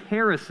no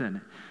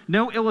comparison,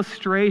 no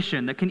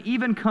illustration that can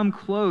even come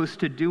close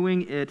to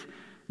doing it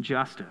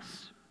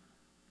justice.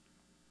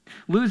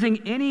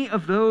 Losing any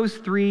of those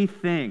three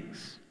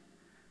things,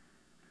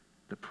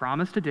 the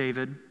promise to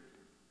David,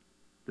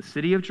 the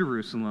city of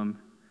Jerusalem,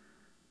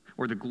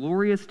 or the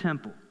glorious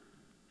temple,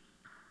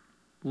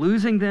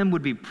 losing them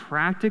would be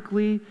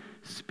practically,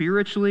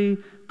 spiritually,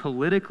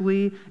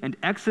 politically, and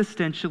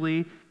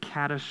existentially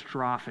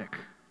catastrophic.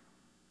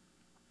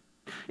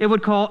 It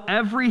would call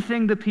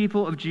everything the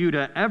people of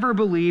Judah ever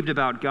believed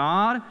about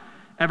God,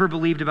 ever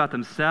believed about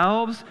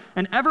themselves,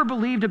 and ever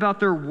believed about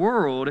their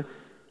world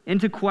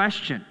into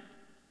question.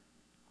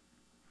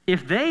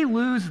 If they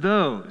lose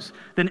those,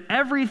 then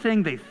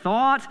everything they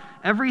thought,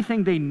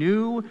 everything they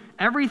knew,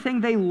 everything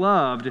they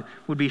loved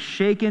would be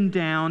shaken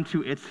down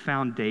to its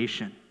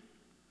foundation.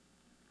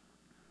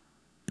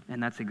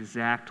 And that's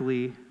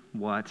exactly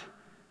what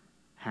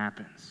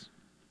happens.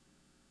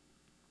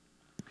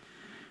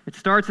 It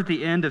starts at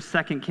the end of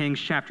 2 Kings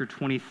chapter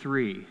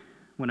 23,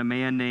 when a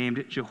man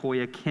named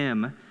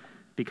Jehoiakim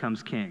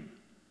becomes king.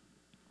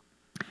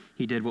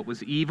 He did what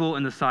was evil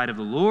in the sight of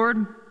the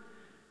Lord,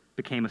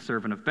 became a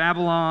servant of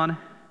Babylon,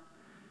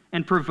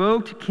 and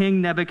provoked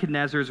King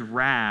Nebuchadnezzar's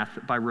wrath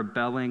by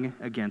rebelling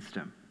against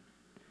him.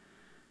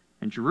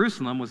 And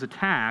Jerusalem was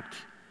attacked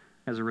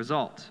as a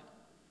result.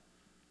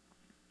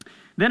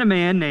 Then a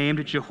man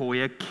named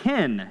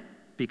Jehoiakim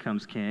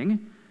becomes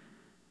king,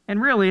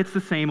 and really it's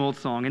the same old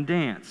song and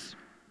dance.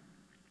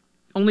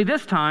 Only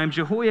this time,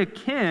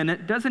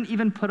 Jehoiakim doesn't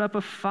even put up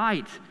a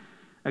fight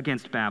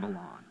against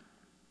Babylon.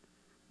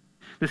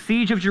 The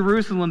siege of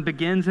Jerusalem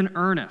begins in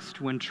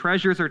earnest when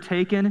treasures are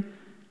taken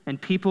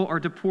and people are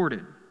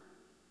deported,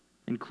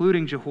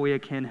 including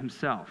Jehoiakim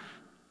himself.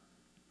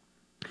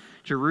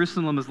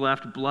 Jerusalem is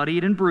left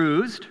bloodied and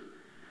bruised,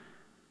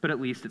 but at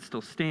least it's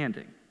still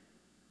standing.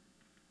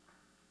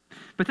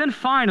 But then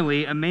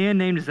finally, a man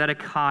named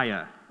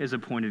Zedekiah is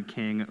appointed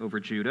king over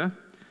Judah.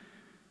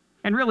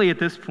 And really at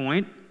this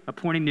point,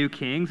 appointing new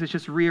kings is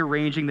just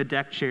rearranging the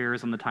deck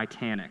chairs on the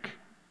Titanic.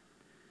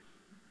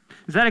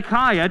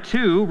 Zedekiah,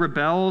 too,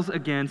 rebels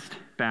against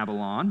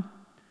Babylon,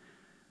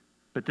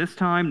 but this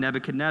time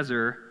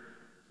Nebuchadnezzar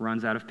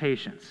runs out of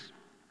patience.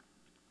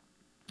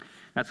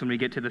 That's when we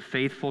get to the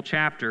faithful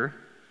chapter,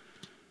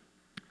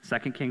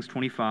 2 Kings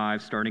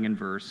 25, starting in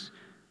verse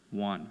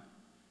 1.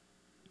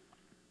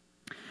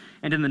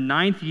 And in the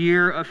 9th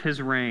year of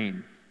his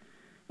reign,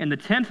 in the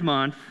 10th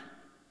month,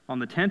 on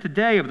the 10th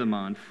day of the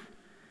month,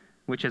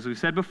 which, as we've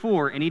said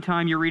before,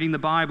 anytime you're reading the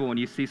Bible and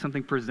you see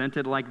something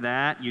presented like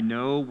that, you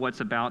know what's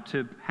about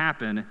to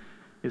happen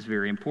is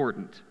very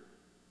important.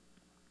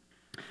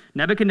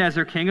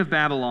 Nebuchadnezzar, king of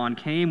Babylon,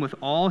 came with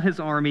all his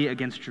army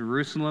against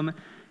Jerusalem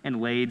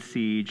and laid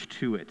siege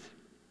to it.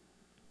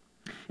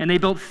 And they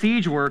built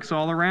siege works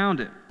all around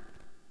it.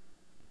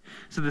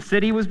 So the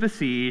city was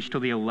besieged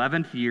till the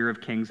 11th year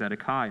of King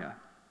Zedekiah.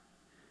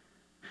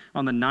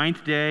 On the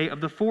 9th day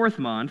of the 4th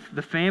month,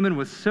 the famine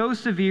was so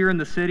severe in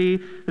the city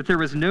that there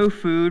was no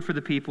food for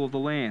the people of the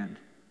land.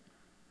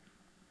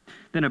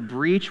 Then a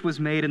breach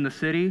was made in the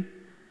city,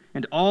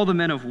 and all the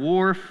men of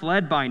war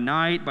fled by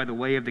night by the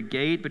way of the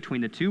gate between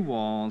the two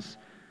walls,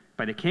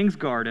 by the king's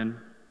garden,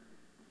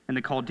 and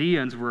the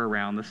Chaldeans were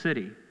around the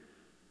city.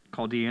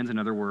 Chaldeans,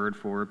 another word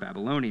for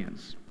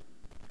Babylonians.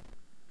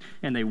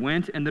 And they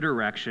went in the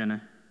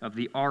direction of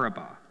the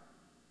Arabah.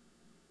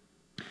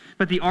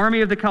 But the army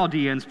of the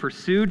Chaldeans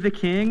pursued the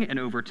king and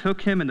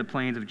overtook him in the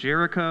plains of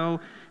Jericho,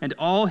 and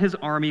all his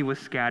army was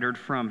scattered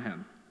from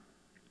him.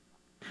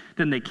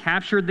 Then they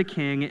captured the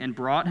king and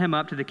brought him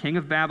up to the king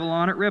of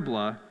Babylon at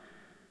Riblah,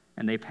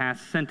 and they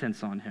passed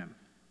sentence on him.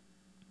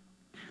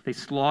 They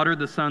slaughtered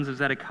the sons of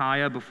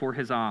Zedekiah before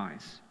his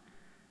eyes,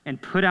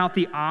 and put out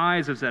the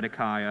eyes of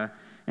Zedekiah,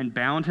 and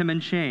bound him in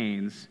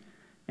chains,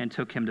 and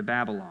took him to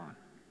Babylon.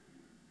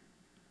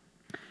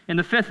 In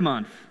the 5th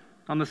month,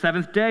 on the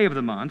 7th day of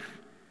the month,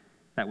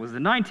 that was the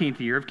 19th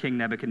year of King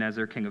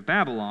Nebuchadnezzar, king of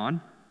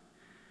Babylon,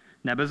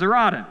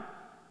 Nebuzaradan,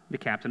 the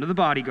captain of the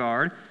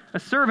bodyguard, a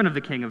servant of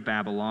the king of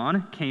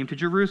Babylon, came to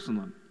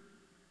Jerusalem.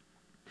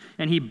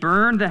 And he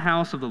burned the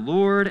house of the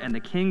Lord and the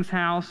king's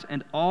house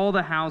and all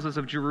the houses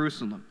of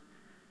Jerusalem.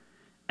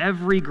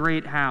 Every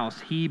great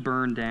house he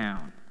burned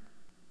down.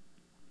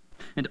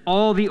 And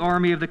all the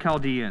army of the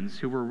Chaldeans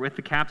who were with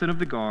the captain of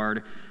the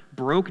guard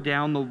broke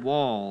down the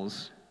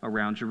walls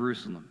around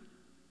Jerusalem.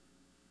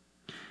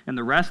 And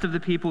the rest of the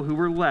people who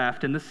were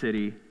left in the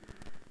city,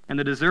 and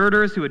the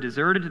deserters who had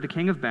deserted to the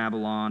king of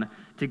Babylon,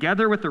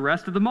 together with the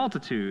rest of the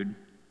multitude,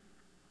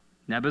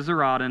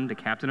 Nebuzaradan, the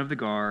captain of the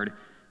guard,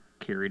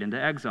 carried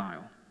into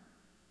exile.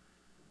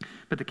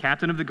 But the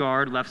captain of the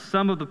guard left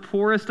some of the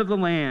poorest of the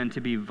land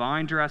to be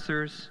vine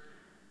dressers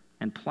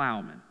and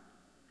plowmen.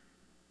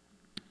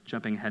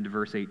 Jumping ahead to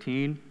verse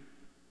 18.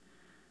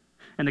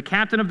 And the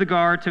captain of the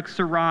guard took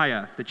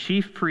Sariah, the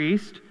chief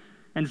priest,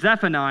 and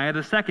Zephaniah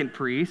the second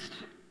priest,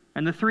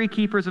 and the 3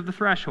 keepers of the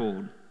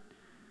threshold.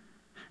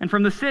 And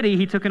from the city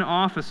he took an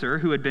officer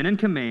who had been in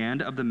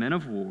command of the men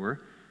of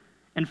war,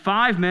 and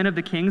 5 men of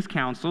the king's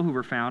council who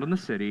were found in the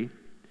city,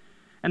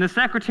 and the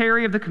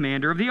secretary of the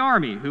commander of the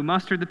army who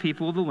mustered the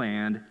people of the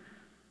land,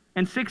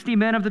 and 60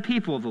 men of the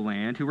people of the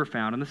land who were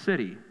found in the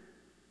city.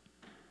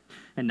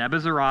 And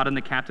Nebuzaradan,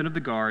 the captain of the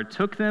guard,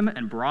 took them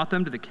and brought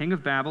them to the king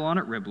of Babylon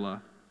at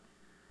Riblah.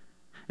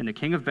 And the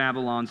king of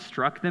Babylon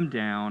struck them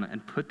down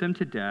and put them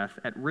to death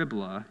at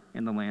Riblah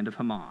in the land of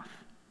Hamath.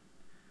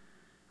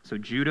 So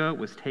Judah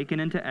was taken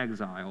into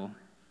exile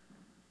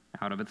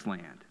out of its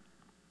land.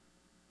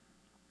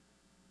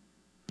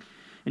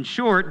 In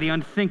short, the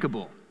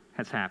unthinkable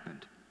has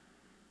happened.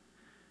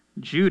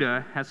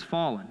 Judah has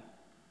fallen.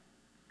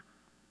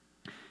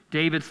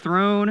 David's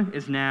throne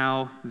is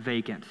now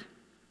vacant.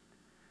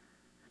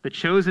 The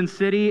chosen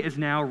city is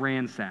now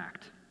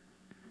ransacked.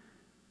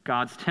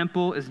 God's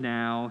temple is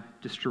now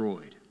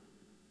destroyed.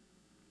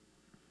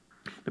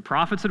 The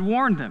prophets had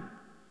warned them,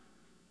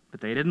 but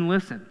they didn't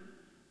listen.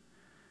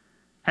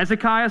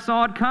 Hezekiah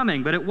saw it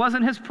coming, but it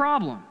wasn't his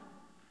problem.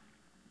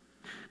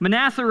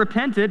 Manasseh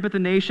repented, but the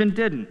nation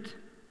didn't.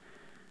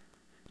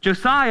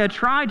 Josiah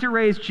tried to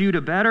raise Judah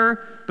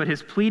better, but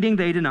his pleading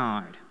they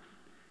denied.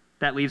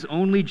 That leaves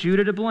only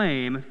Judah to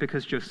blame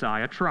because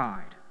Josiah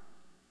tried.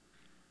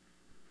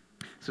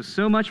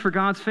 So much for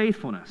God's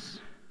faithfulness,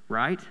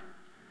 right?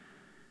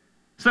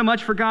 So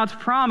much for God's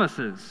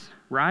promises,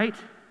 right?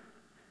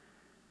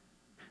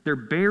 They're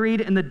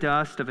buried in the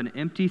dust of an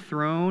empty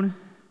throne,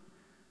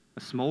 a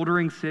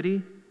smoldering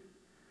city,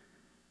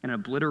 and an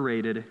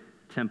obliterated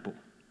temple.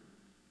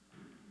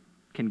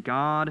 Can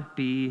God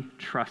be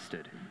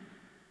trusted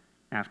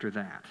after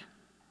that?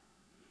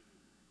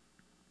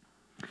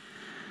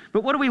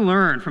 But what do we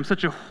learn from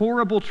such a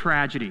horrible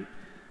tragedy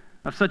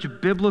of such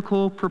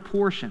biblical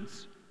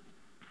proportions?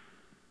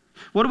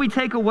 What do we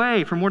take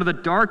away from one of the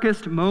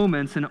darkest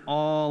moments in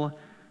all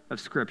of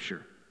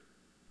Scripture?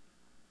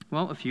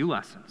 Well, a few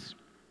lessons.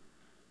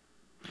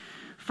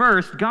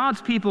 First,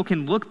 God's people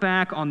can look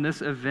back on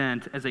this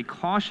event as a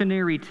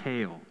cautionary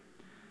tale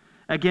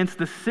against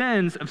the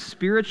sins of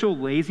spiritual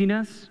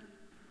laziness,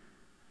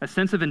 a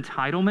sense of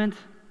entitlement,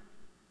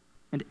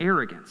 and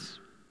arrogance.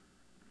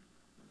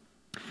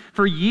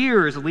 For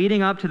years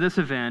leading up to this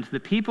event, the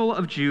people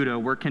of Judah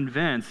were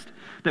convinced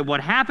that what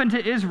happened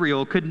to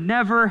Israel could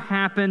never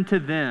happen to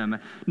them,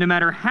 no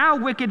matter how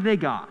wicked they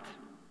got.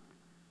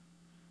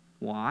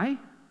 Why?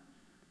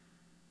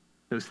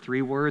 Those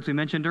 3 words we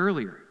mentioned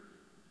earlier.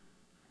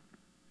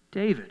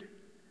 David,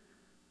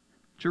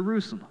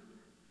 Jerusalem,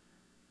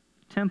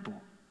 temple.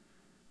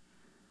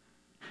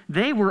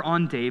 They were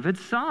on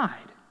David's side.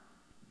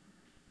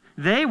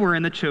 They were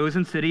in the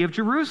chosen city of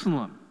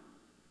Jerusalem.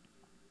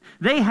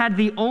 They had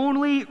the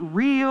only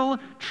real,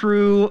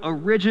 true,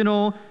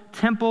 original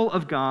temple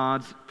of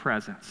God's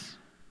presence.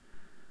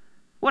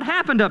 What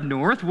happened up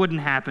north wouldn't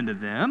happen to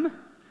them.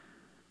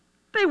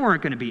 They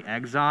weren't going to be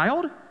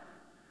exiled.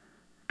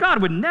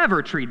 God would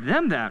never treat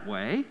them that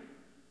way.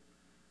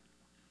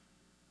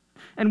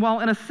 And while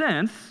in a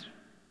sense,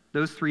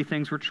 those 3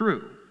 things were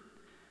true,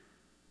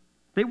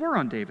 they were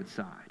on David's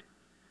side.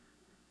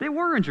 They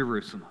were in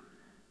Jerusalem.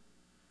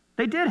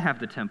 They did have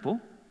the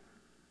temple.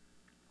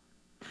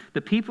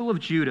 The people of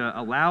Judah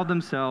allowed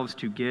themselves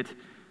to get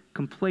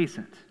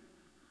complacent.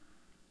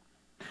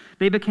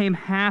 They became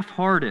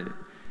half-hearted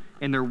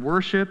in their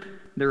worship,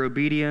 their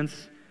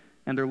obedience,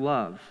 and their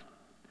love.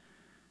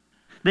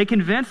 They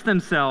convinced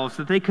themselves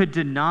that they could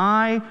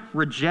deny,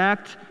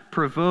 reject,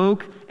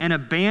 provoke, and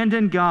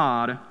abandon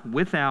God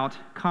without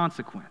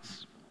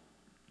consequence.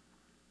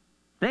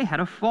 They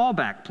had a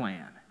fallback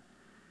plan.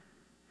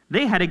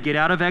 They had a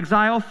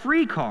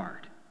get-out-of-exile-free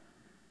card.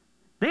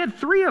 They had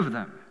 3 of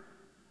them.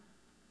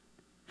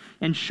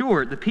 In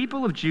short, the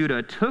people of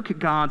Judah took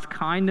God's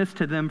kindness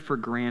to them for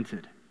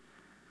granted,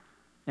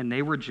 and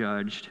they were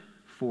judged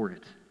for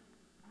it.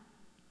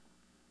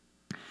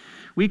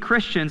 We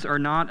Christians are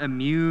not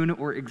immune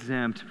or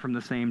exempt from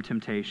the same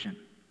temptation.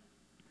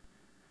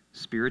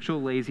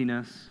 Spiritual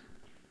laziness,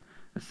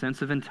 a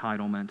sense of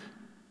entitlement,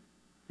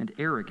 and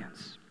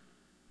arrogance.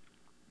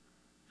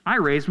 I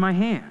raised my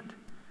hand.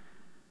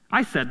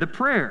 I said the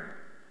prayer.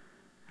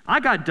 I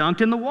got dunked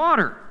in the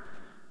water.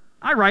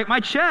 I write my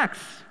checks.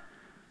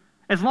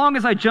 As long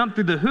as I jump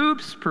through the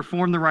hoops,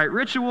 perform the right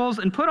rituals,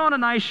 and put on a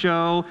nice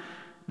show,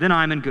 then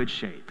I'm in good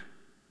shape.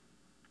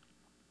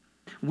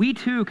 We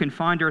too can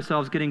find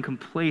ourselves getting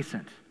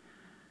complacent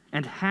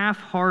and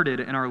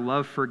half-hearted in our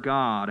love for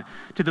God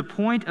to the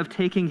point of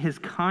taking His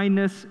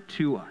kindness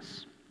to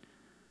us.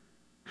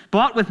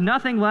 Bought with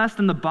nothing less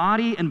than the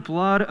body and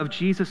blood of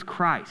Jesus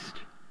Christ,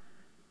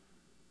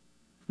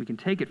 we can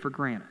take it for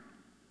granted.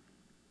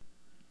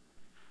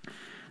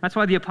 That's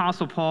why the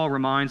Apostle Paul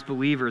reminds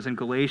believers in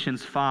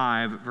Galatians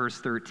 5, verse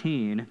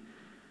 13,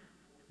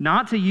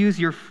 not to use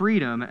your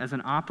freedom as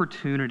an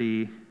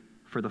opportunity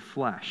for the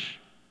flesh.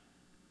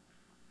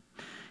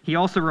 He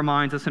also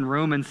reminds us in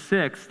Romans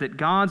 6 that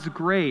God's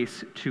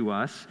grace to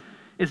us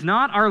is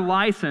not our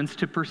license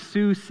to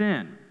pursue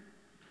sin,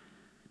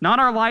 not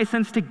our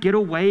license to get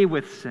away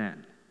with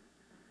sin.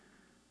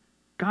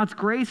 God's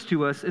grace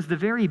to us is the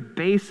very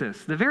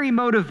basis, the very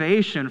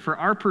motivation for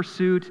our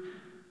pursuit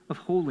of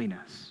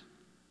holiness.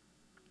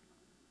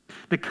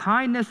 The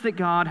kindness that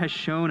God has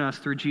shown us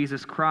through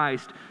Jesus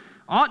Christ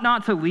ought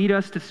not to lead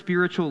us to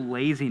spiritual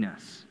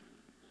laziness,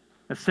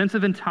 a sense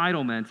of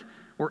entitlement,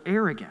 or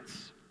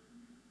arrogance.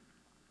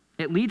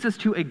 It leads us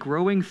to a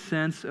growing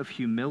sense of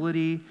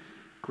humility,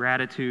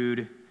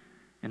 gratitude,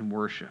 and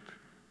worship.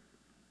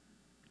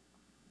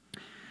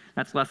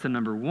 That's lesson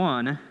number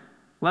one.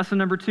 Lesson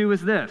number two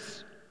is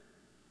this.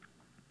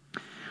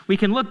 We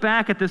can look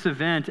back at this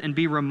event and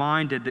be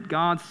reminded that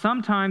God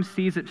sometimes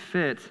sees it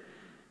fit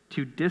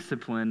to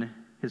discipline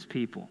his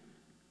people.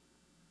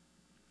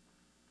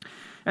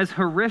 As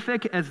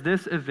horrific as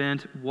this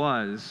event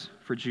was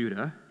for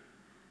Judah,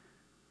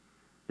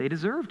 they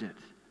deserved it.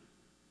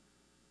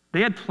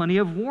 They had plenty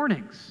of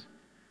warnings.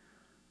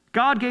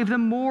 God gave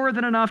them more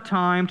than enough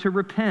time to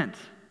repent.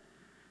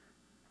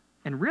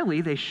 And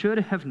really, they should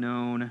have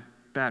known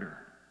better.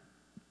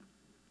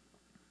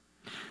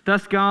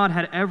 Thus, God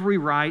had every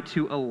right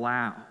to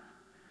allow,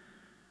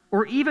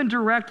 or even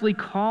directly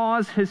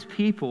cause his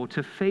people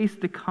to face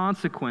the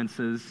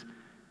consequences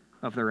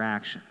of their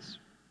actions.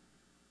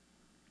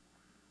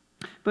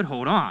 But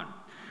hold on.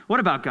 What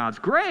about God's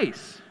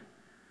grace?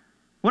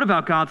 What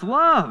about God's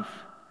love?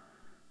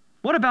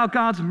 What about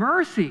God's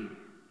mercy?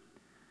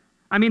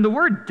 I mean, the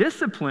word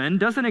discipline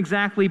doesn't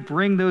exactly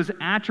bring those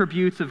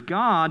attributes of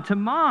God to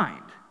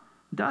mind,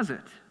 does it?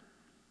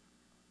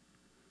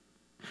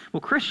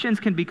 Well, Christians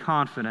can be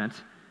confident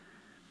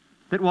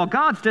that while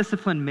God's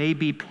discipline may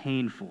be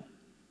painful,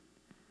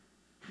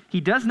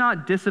 he does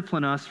not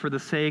discipline us for the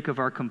sake of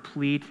our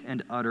complete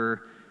and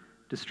utter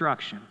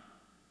destruction.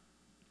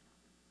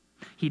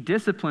 He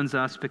disciplines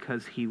us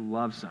because he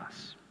loves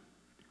us.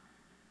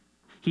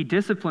 He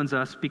disciplines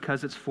us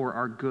because it's for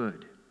our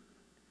good.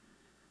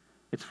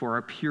 It's for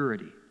our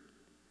purity.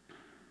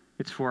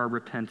 It's for our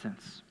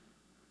repentance.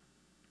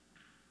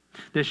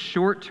 This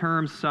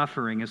short-term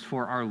suffering is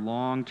for our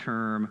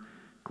long-term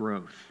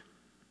growth.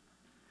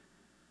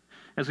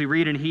 As we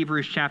read in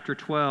Hebrews chapter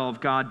 12,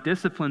 God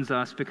disciplines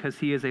us because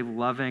he is a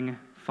loving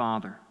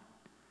Father,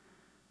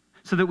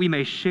 so that we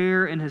may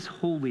share in his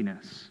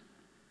holiness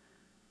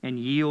and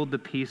yield the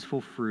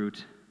peaceful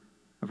fruit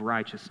of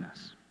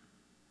righteousness.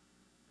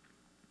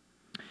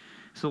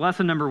 So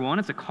lesson number one,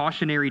 it's a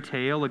cautionary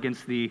tale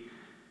against the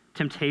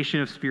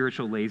temptation of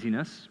spiritual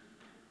laziness.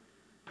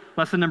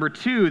 Lesson number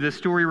two, this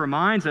story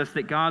reminds us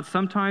that God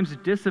sometimes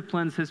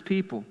disciplines his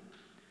people.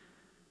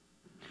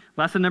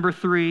 Lesson number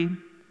three,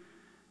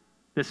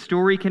 this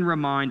story can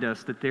remind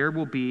us that there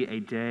will be a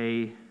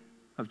day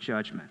of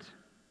judgment.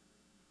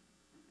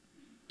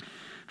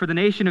 For the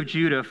nation of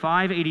Judah,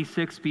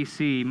 586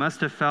 BC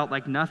must have felt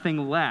like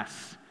nothing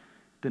less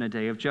than a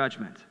day of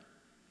judgment.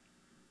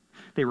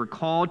 They were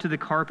called to the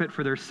carpet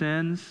for their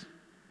sins,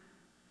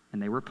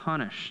 and they were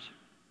punished.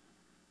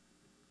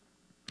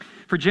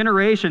 For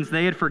generations,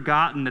 they had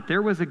forgotten that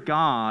there was a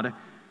God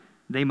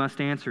they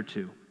must answer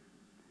to.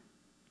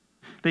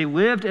 They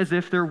lived as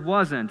if there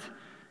wasn't,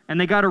 and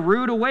they got a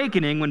rude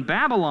awakening when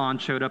Babylon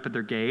showed up at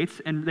their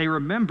gates, and they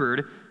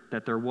remembered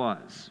that there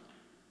was.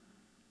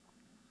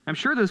 I'm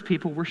sure those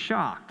people were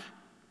shocked,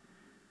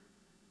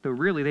 though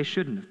really they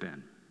shouldn't have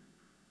been.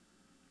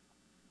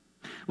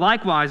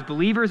 Likewise,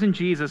 believers in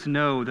Jesus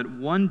know that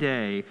one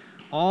day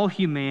all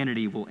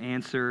humanity will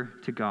answer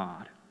to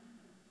God.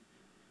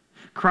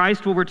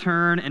 Christ will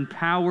return in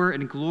power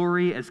and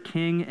glory as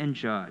King and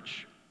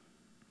Judge.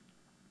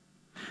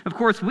 Of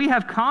course, we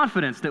have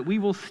confidence that we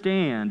will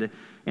stand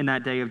in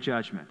that day of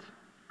judgment,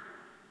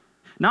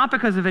 not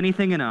because of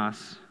anything in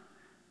us,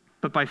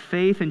 but by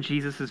faith in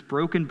Jesus'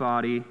 broken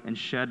body and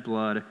shed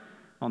blood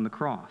on the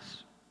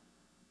cross.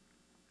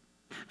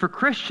 For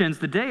Christians,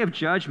 the day of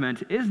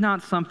judgment is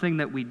not something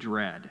that we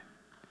dread.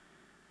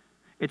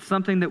 It's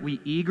something that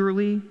we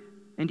eagerly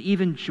and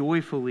even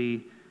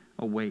joyfully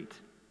await.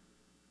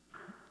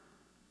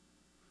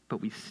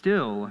 But we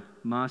still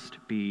must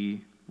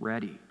be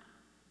ready.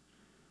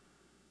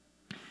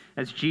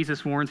 As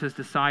Jesus warns his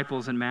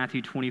disciples in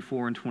Matthew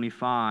 24 and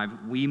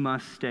 25, we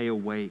must stay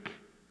awake.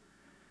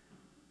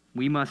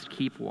 We must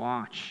keep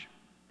watch.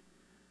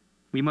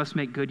 We must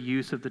make good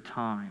use of the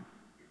time.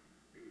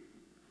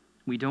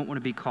 We don't want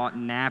to be caught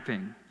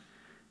napping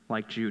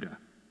like Judah.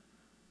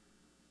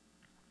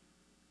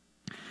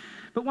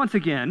 But once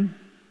again,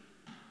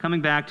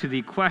 coming back to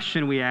the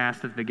question we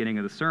asked at the beginning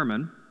of the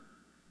sermon,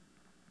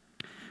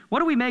 what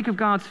do we make of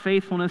God's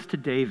faithfulness to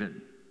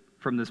David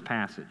from this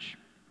passage?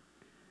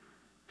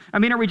 I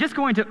mean, are we just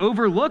going to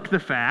overlook the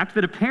fact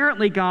that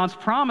apparently God's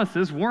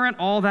promises weren't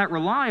all that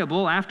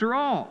reliable after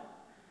all?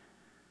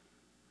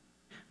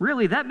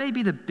 Really, that may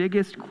be the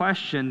biggest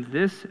question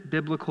this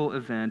biblical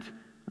event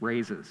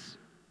raises.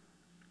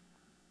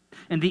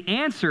 And the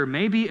answer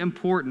may be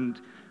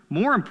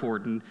more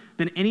important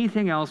than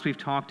anything else we've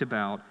talked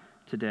about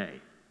today.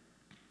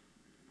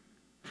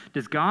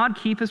 Does God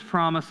keep his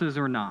promises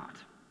or not?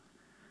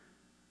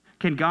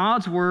 Can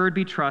God's word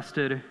be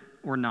trusted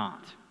or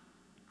not?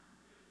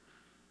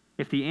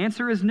 If the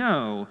answer is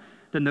no,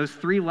 then those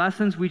three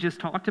lessons we just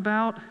talked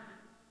about,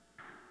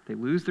 they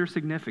lose their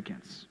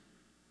significance.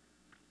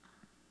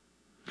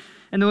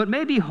 And though it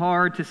may be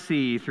hard to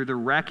see through the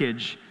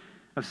wreckage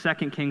of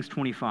 2 Kings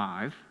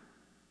 25,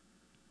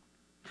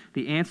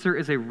 the answer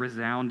is a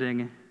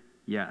resounding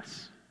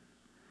yes.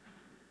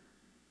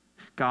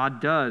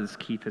 God does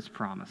keep his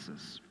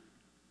promises.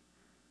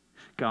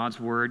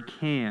 God's word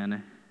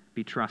can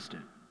be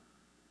trusted.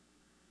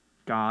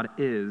 God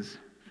is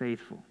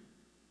faithful.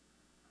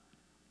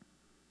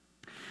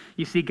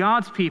 You see,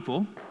 God's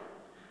people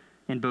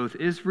in both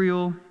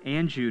Israel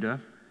and Judah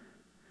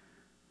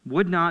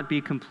would not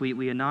be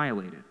completely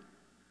annihilated.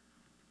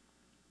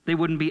 They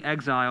wouldn't be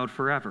exiled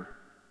forever.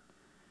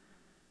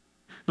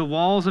 The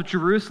walls of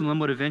Jerusalem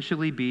would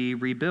eventually be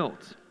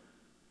rebuilt.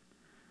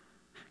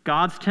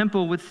 God's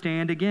temple would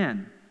stand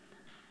again,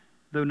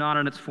 though not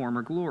in its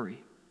former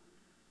glory.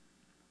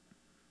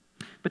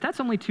 But that's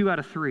only 2 out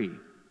of 3.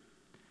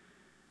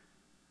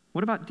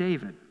 What about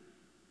David?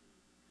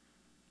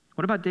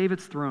 What about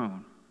David's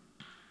throne?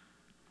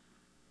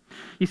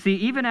 You see,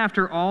 even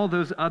after all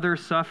those other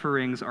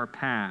sufferings are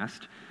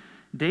past,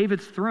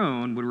 David's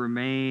throne would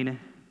remain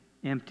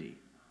empty.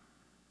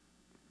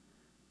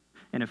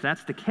 And if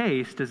that's the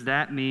case, does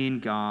that mean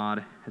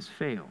God has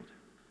failed?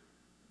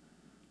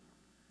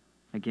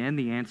 Again,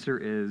 the answer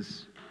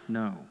is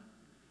no.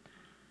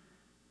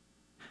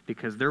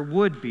 Because there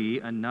would be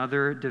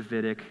another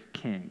Davidic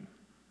king,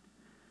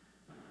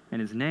 and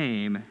his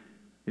name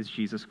is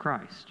Jesus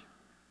Christ.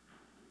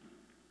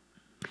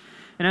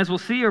 And as we'll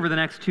see over the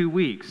next 2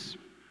 weeks,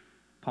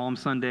 Palm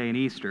Sunday and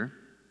Easter,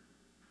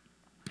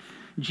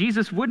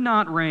 Jesus would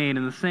not reign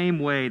in the same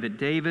way that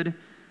David,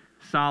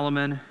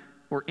 Solomon,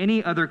 or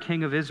any other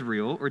king of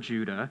Israel or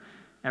Judah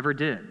ever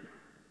did.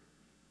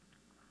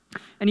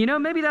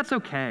 And maybe that's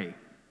okay.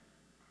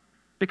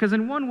 Because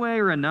in one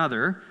way or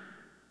another,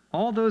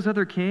 all those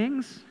other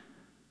kings,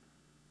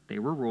 they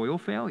were royal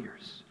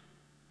failures.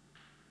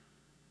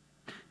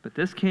 But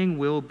this king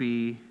will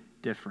be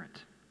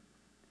different.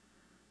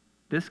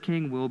 This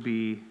king will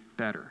be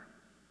better.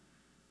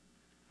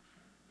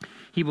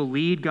 He will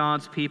lead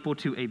God's people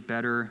to a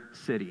better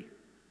city.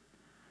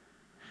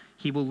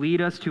 He will lead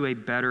us to a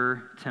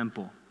better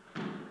temple.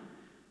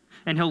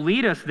 And he'll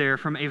lead us there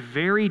from a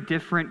very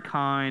different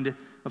kind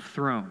of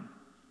throne.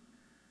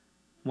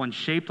 One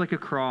shaped like a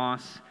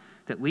cross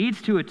that leads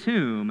to a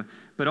tomb,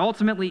 but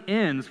ultimately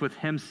ends with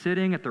him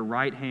sitting at the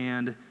right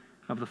hand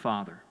of the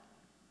Father.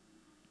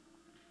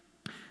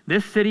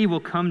 This city will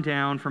come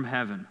down from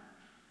heaven.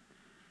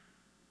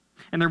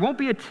 And there won't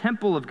be a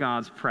temple of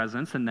God's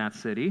presence in that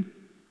city,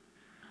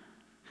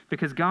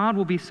 because God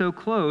will be so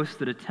close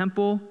that a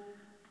temple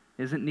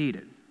isn't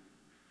needed.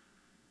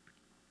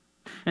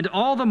 And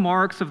all the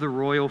marks of the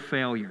royal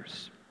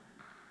failures,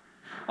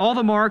 all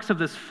the marks of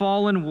this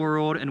fallen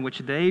world in which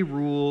they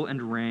rule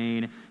and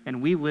reign,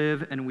 and we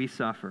live and we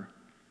suffer.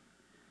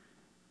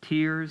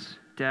 Tears,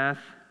 death,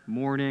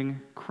 mourning,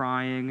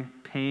 crying,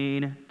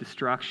 pain,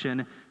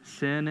 destruction,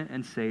 sin,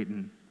 and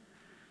Satan.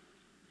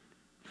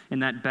 In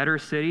that better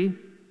city,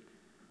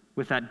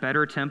 with that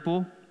better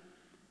temple,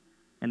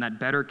 and that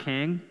better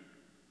king,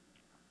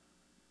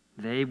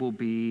 they will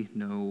be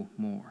no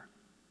more.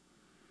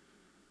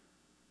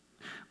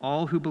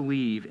 All who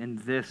believe in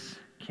this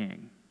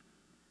king,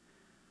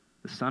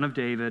 the Son of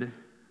David,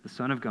 the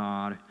Son of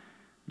God,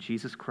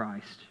 Jesus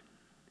Christ,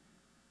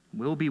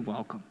 will be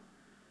welcome.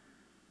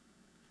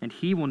 And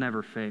he will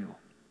never fail.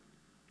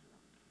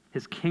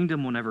 His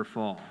kingdom will never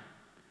fall.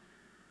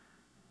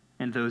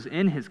 And those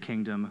in his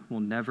kingdom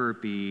will never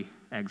be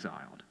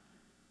exiled.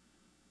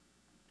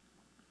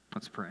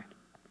 Let's pray.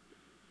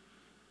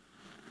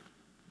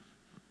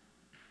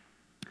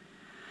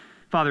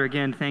 Father,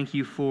 again, thank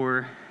you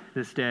for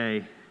this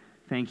day.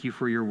 Thank you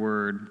for your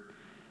word.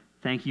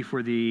 Thank you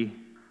for the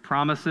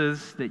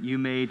promises that you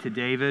made to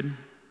David,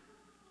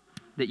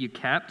 that you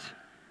kept,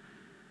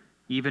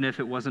 even if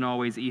it wasn't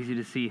always easy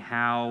to see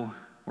how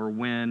or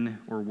when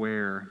or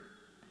where.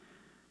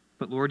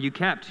 But Lord, you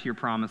kept your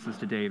promises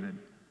to David.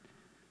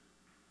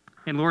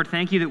 And Lord,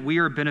 thank you that we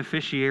are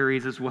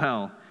beneficiaries as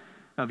well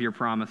of your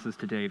promises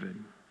to David.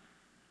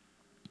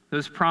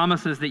 Those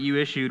promises that you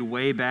issued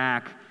way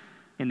back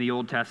in the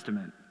Old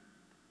Testament,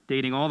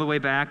 dating all the way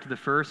back to the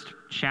first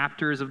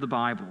chapters of the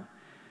Bible.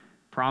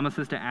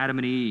 Promises to Adam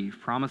and Eve,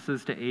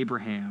 promises to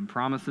Abraham,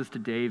 promises to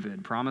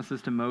David,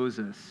 promises to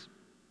Moses.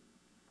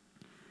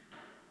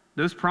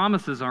 Those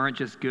promises aren't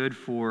just good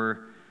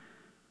for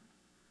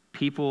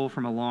people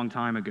from a long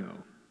time ago,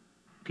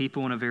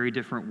 people in a very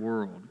different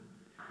world,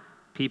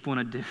 people in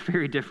a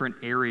very different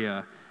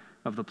area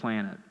of the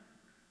planet.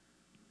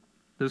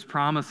 Those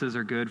promises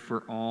are good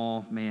for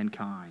all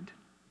mankind.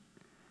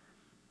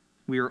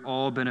 We are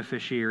all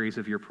beneficiaries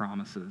of your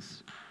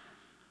promises.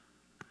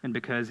 And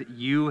because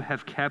you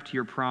have kept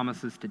your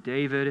promises to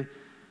David,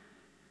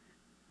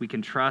 we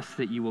can trust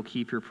that you will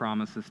keep your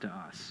promises to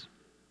us.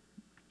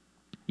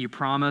 You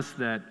promise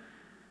that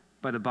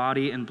by the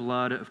body and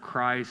blood of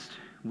Christ,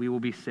 we will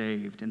be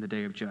saved in the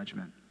day of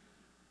judgment.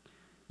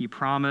 You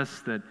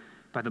promise that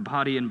By the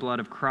body and blood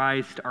of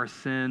Christ, our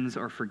sins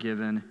are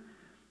forgiven.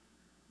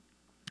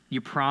 You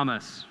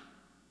promise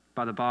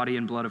by the body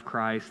and blood of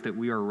Christ that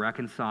we are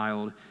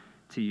reconciled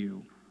to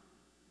you.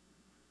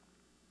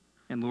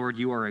 And Lord,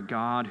 you are a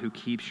God who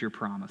keeps your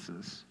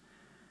promises.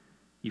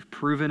 You've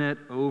proven it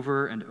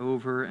over and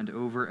over and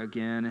over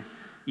again,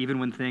 even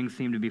when things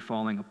seem to be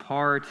falling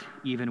apart,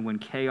 even when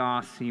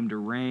chaos seemed to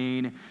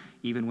reign,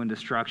 even when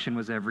destruction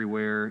was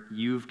everywhere.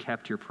 You've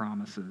kept your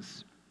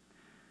promises.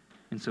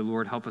 And so,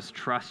 Lord, help us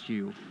trust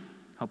you.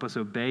 Help us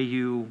obey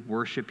you,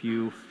 worship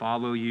you,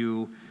 follow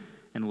you,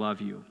 and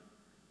love you,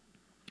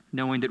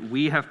 knowing that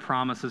we have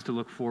promises to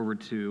look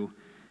forward to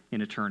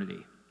in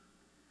eternity.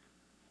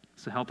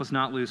 So help us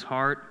not lose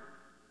heart.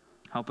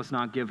 Help us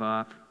not give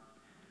up.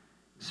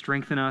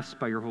 Strengthen us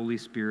by your Holy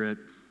Spirit.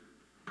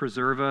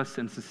 Preserve us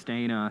and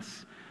sustain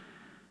us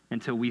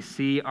until we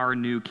see our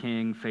new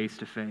King face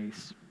to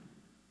face,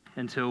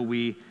 until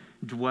we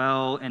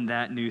dwell in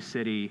that new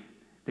city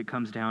that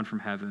comes down from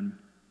heaven,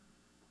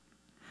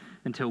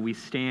 until we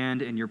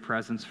stand in your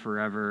presence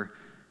forever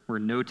where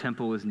no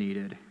temple is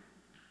needed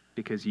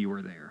because you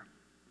are there.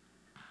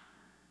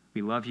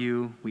 We love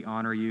you, we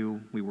honor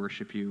you, we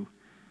worship you.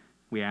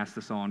 We ask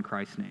this all in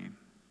Christ's name.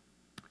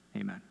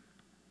 Amen.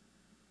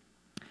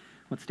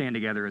 Let's stand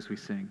together as we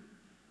sing.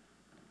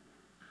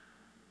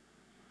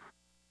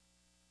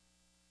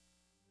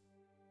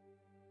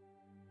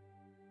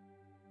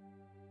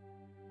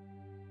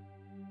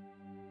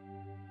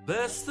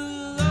 Bless the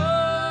Lord,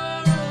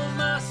 oh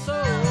my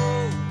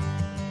soul,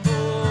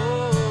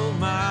 oh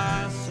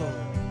my soul,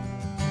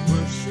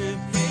 worship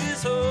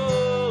his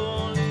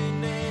holy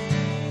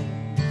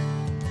name.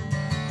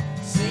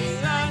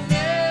 Sing like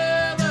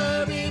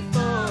never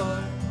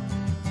before,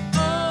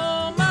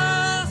 oh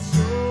my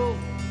soul,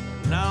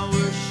 now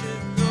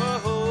worship your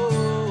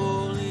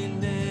holy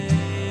name.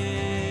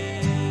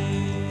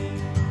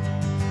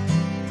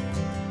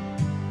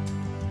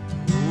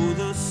 Oh,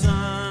 the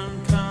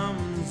sun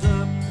comes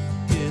up,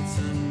 it's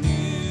a new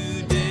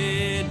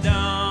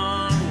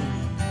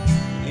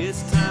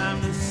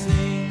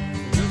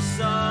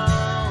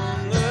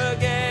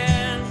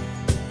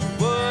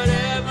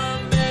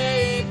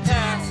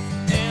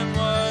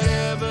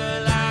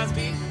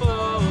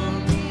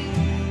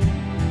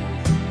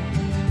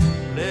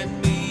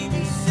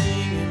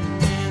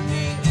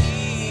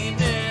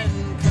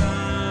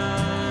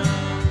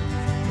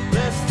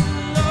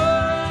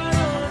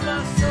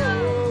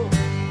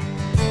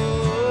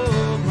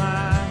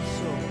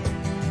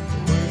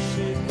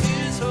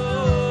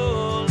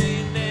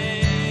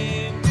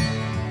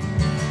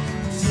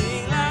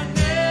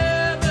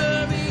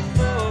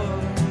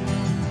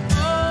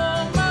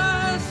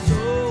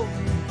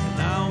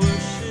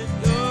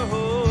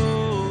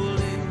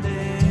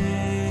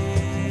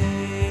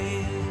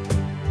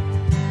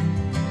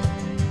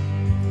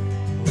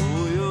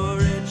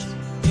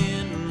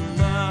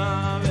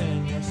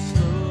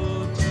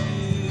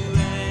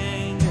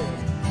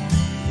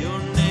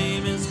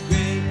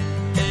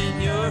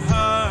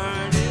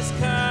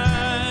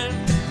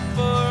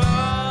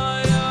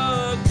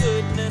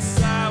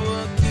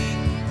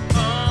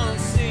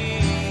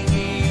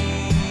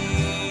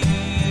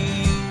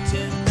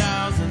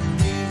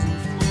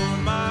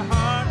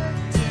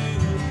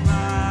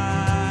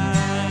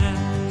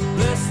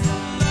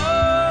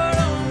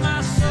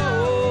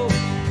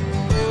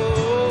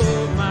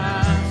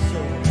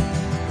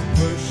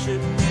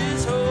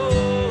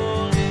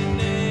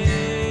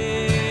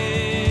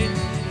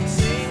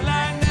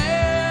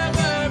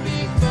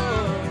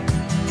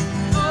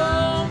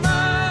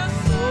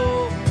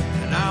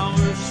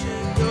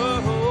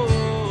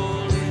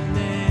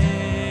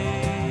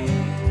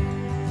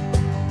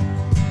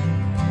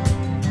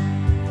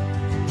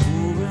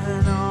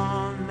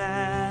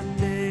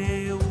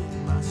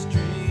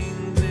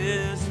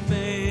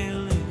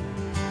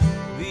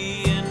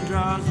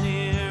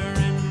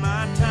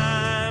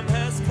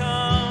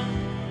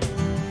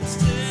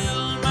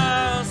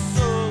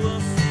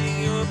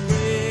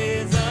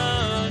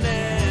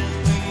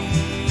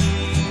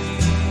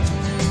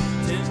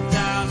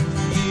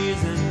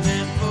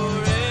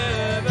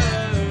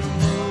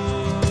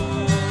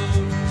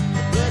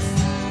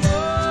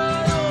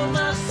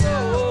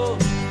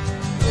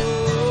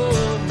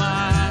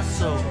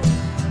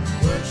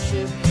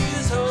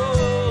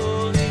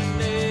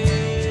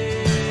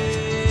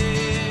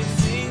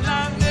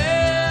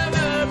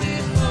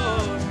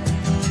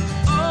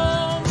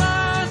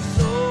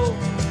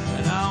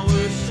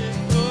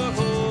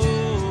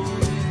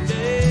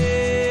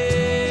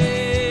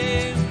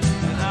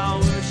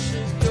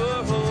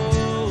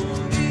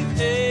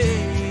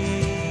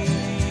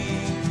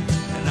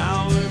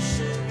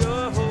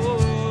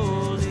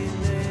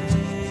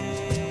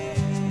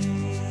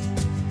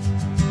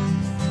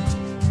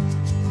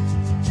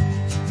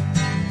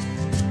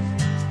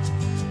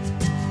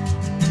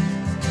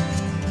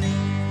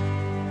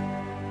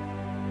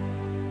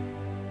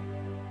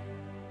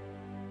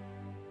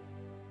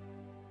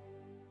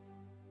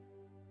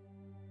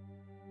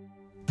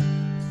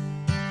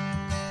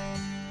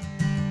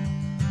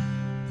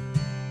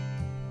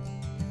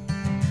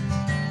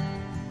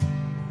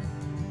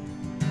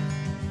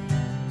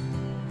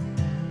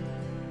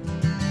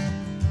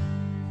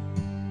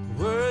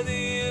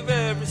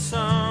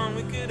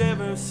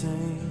ever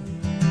sing.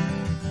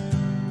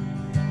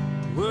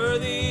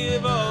 Worthy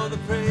of all the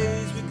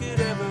praise we could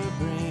ever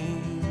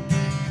bring.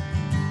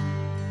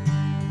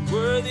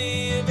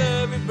 Worthy of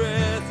every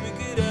breath we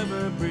could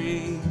ever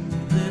breathe.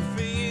 Live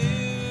for you.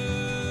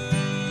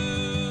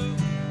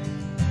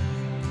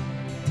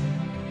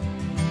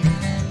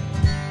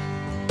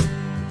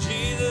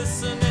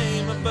 Jesus, a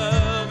name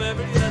above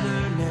every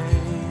other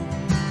name.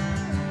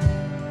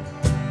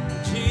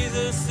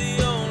 Jesus,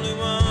 the only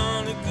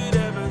one who could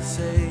ever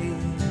save.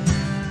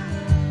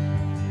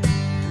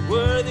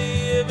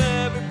 Worthy of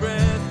every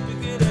breath we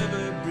could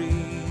ever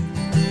breathe.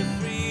 Live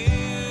for you.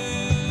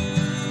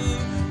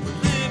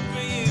 Live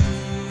for you.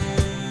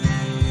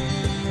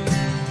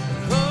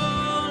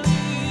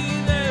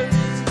 Holy, there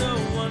is no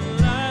one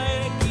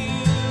like you.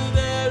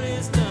 There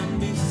is none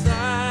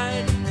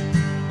beside you.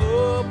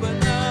 Open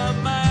up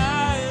my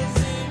eyes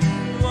in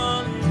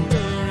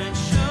wonder and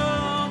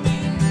show me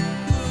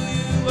who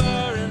you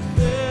are and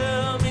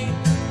fill me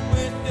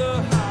with your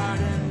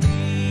heart and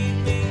lead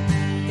me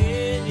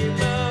in your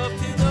love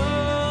to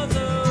those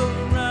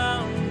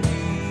around me.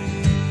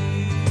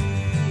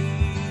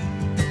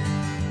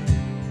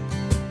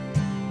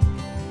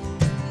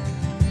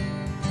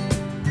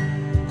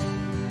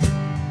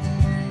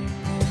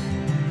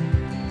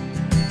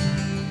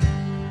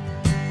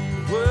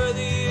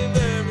 Worthy of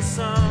every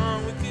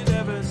song we could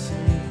ever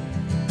sing.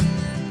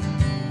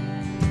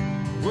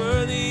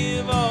 Worthy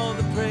of all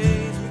the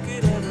praise we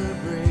could ever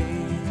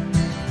bring.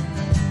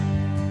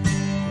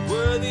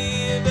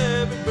 Worthy of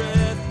every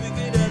breath we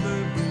could ever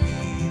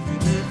breathe. We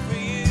live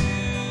for you.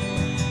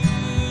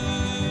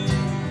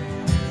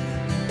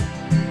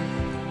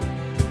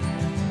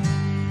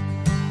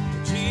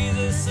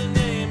 Jesus, a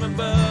name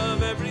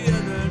above every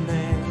other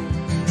name.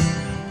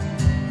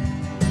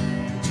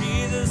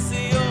 Jesus,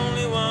 the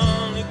only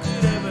one who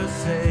could ever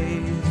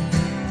save.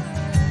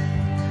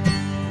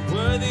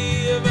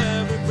 Worthy of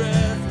every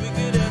breath we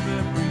could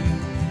ever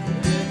breathe. We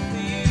live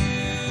for you.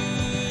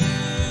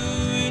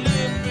 We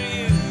live for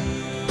you.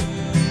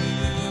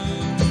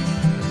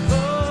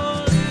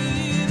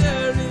 Holy,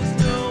 there is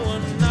no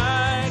one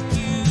like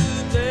you.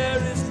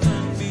 There is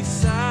none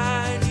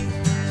beside you.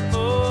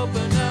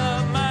 Open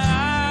up my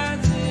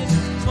eyes in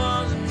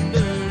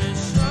wonder and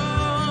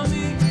show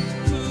me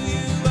who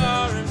you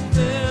are and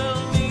fill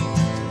me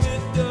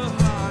with your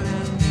heart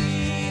and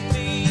lead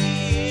me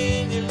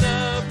in your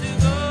love to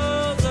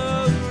those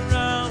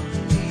around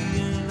me.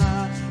 And I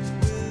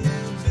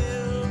will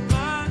build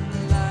my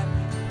life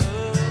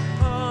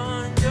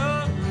upon your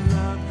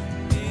love.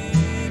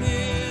 It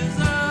is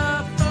a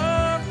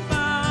firm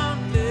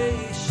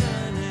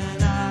foundation,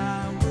 and I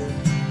will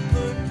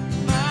put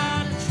my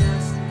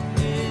trust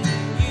in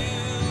you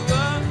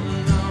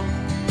alone.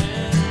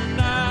 And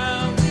I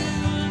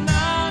will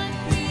not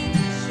be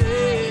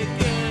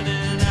shaken,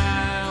 and I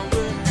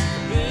will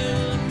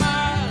build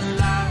my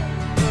life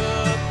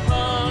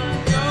upon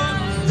your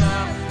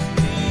love.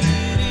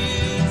 It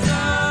is a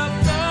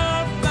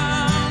firm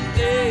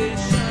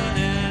foundation,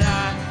 and I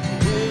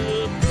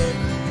will put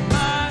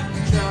my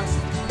trust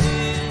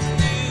in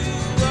you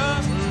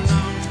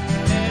alone.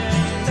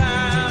 And I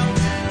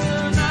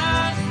will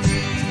not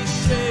be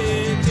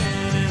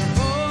shaken. And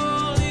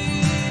holy,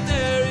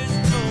 there is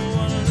no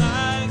one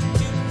like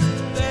you.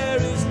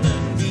 There is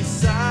none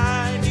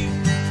beside you.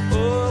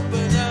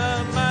 Open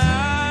up my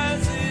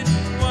eyes in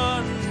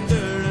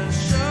wonder and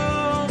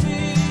show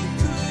me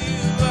who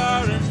you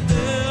are and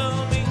fill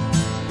me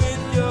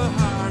with your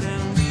heart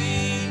and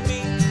lead me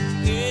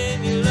in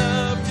your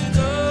love to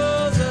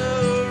those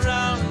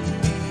around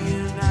me.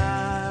 And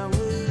I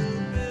will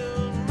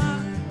build my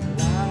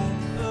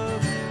life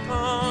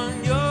upon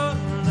your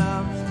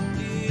love.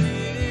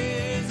 It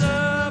is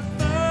a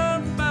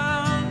firm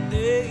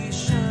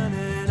foundation,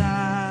 and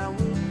I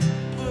will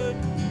put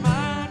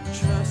my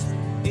trust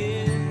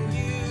in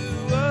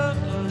you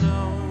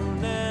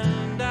alone.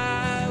 And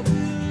I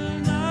will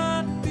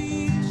not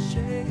be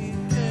shaken.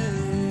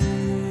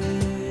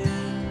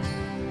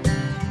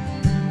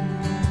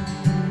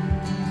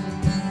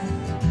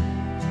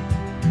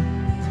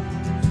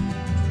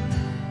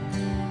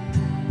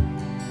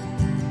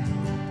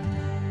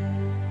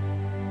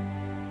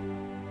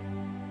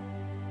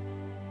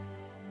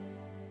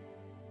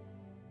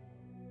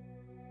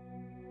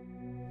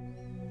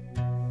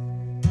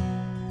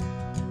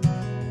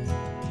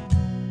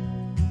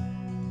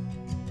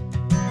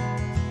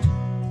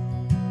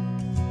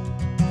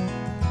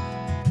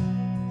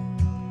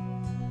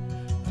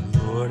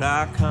 Lord,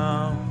 I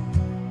come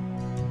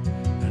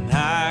and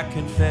I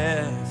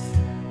confess,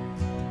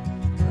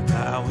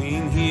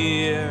 bowing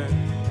here,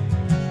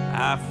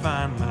 I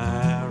find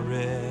my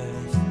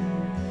rest.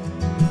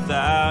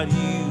 Without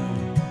you,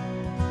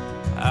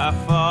 I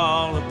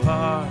fall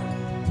apart.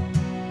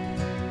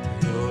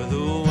 You're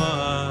the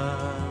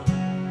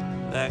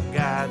one that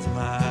guides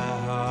my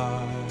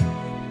heart.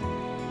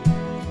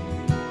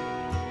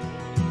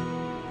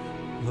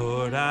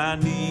 Lord, I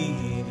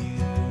need you.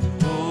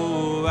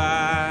 Oh,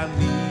 I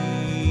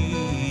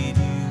need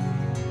you.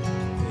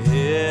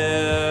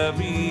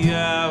 Every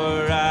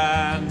hour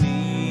I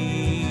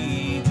need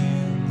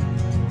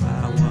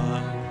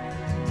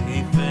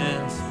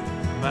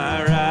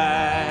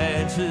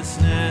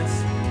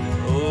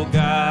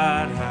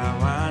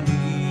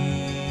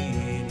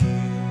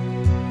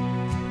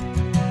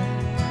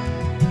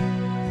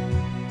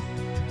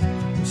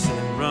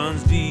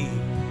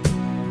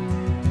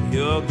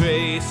your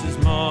grace is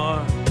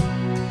more.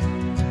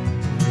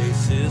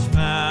 Grace is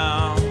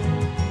found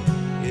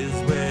is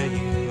where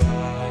you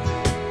are.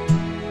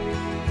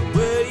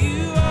 Where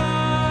you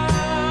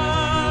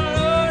are,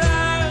 Lord,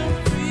 I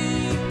am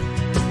free.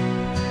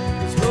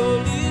 'Cause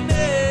holiness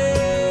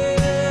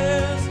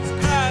is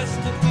Christ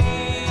to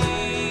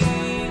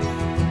me.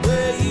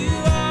 Where you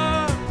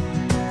are,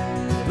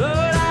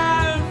 Lord,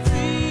 I am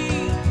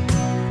free.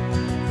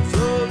 'Cause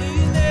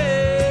holiness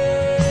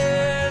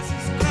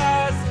is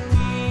Christ to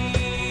me.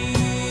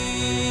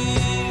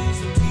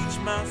 So teach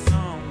my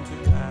song to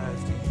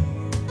rise to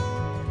you.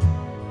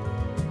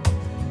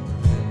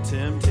 When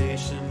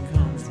temptation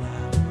comes my way,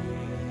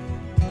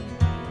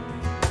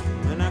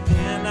 when I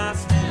cannot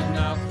stand,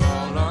 I'll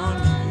fall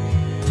on you.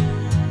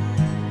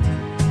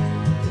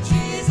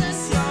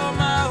 Jesus, you're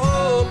my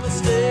hope and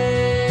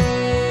stay.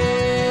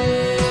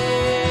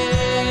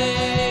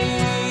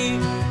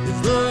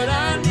 'Cause Lord,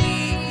 I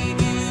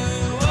need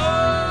you.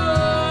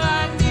 Oh,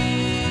 I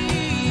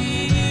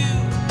need you.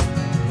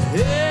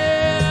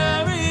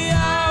 Every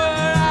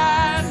hour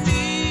I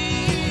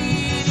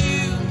need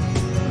you.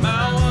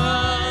 My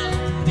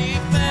one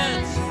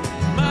defense,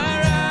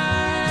 my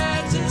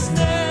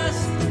righteousness.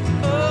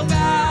 Oh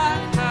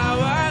God, how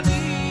I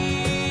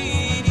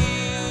need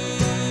you.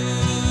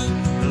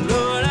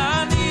 Lord,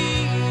 I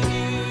need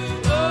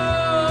you.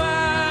 Oh,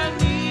 I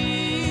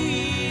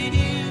need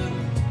you.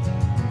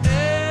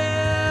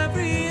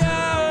 Every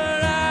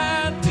hour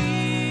I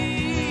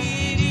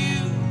need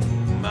you.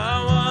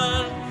 My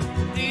one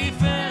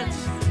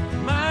defense,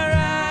 my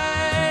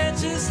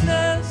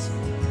righteousness.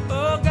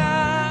 Oh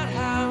God,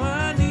 how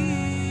I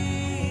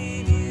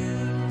need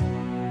you.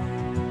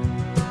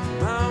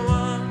 My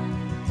one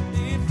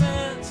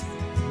defense,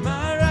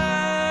 my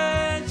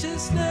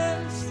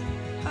righteousness.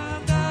 Oh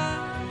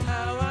God,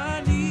 how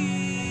I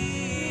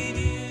need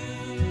you.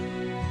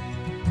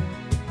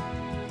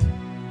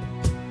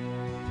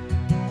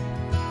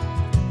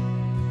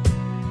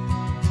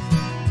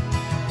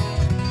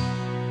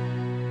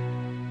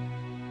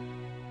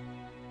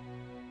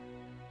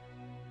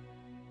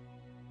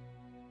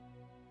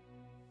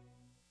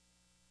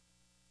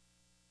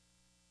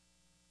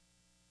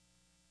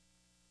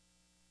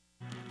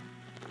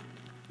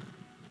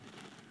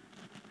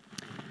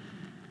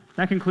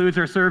 That concludes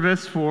our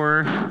service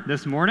for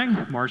this morning,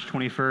 March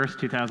 21st,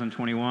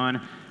 2021.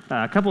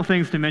 A couple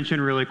things to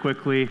mention really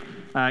quickly.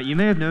 You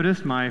may have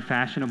noticed my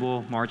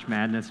fashionable March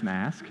Madness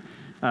mask.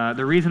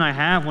 The reason I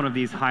have one of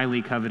these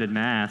highly coveted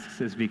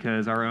masks is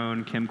because our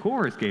own Kim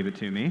Kors gave it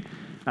to me.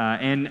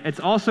 And it's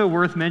also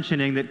worth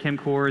mentioning that Kim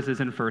Kors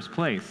is in first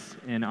place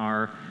in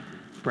our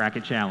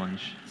bracket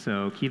challenge.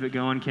 So keep it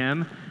going,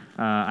 Kim.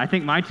 I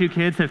think my two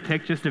kids have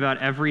picked just about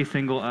every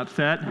single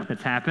upset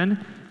that's happened.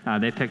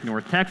 They picked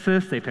North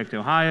Texas, they picked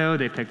Ohio,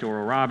 they picked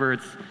Oral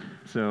Roberts,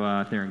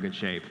 so they're in good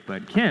shape.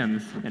 But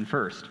Kim's in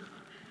first.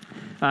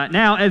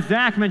 Now, as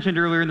Zach mentioned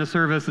earlier in the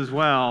service as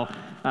well,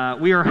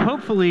 we are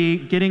hopefully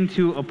getting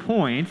to a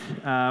point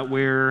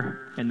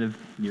where, in the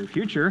near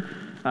future,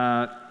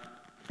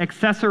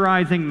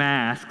 accessorizing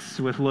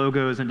masks with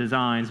logos and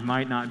designs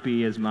might not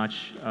be as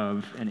much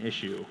of an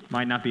issue,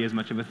 might not be as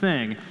much of a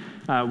thing.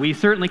 We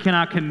certainly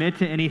cannot commit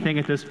to anything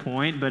at this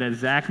point, but as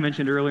Zach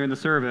mentioned earlier in the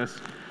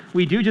service,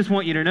 we do just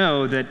want you to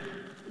know that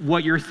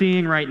what you're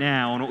seeing right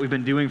now and what we've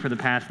been doing for the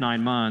past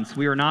 9 months,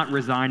 we are not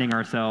resigning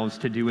ourselves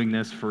to doing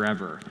this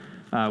forever.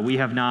 We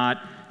have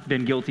not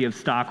been guilty of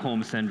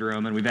Stockholm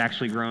Syndrome, and we've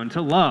actually grown to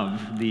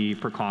love the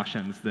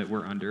precautions that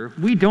we're under.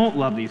 We don't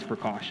love these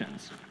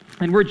precautions,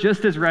 and we're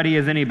just as ready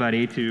as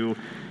anybody to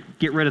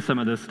get rid of some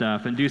of this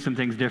stuff and do some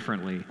things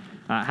differently.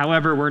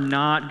 However, we're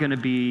not going to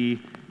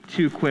be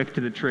too quick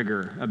to the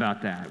trigger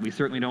about that. We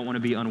certainly don't want to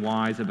be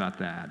unwise about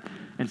that.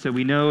 And so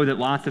we know that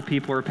lots of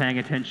people are paying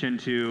attention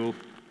to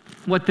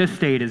what this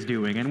state is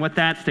doing and what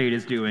that state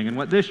is doing and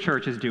what this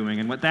church is doing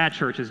and what that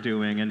church is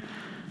doing. And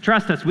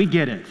trust us, we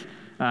get it.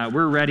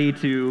 We're ready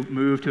to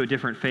move to a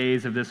different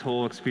phase of this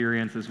whole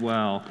experience as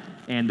well.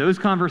 And those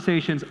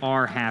conversations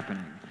are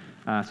happening.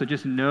 So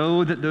just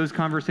know that those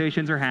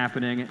conversations are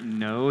happening.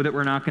 Know that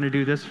we're not going to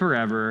do this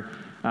forever.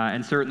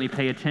 And certainly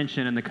pay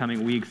attention in the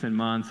coming weeks and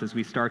months as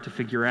we start to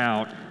figure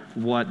out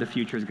what the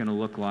future is going to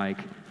look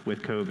like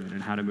with COVID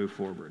and how to move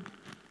forward.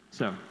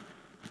 So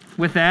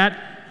with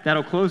that,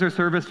 that'll close our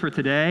service for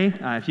today.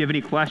 If you have any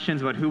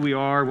questions about who we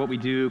are, what we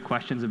do,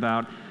 questions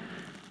about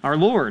our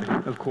Lord,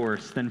 of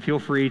course, then feel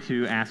free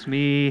to ask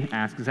me,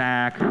 ask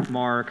Zach,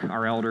 Mark,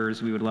 our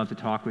elders. We would love to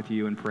talk with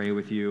you and pray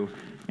with you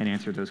and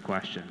answer those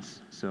questions.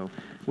 So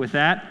with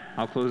that,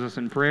 I'll close us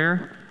in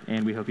prayer,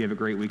 and we hope you have a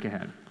great week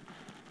ahead.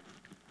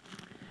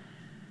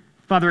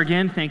 Father,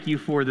 again, thank you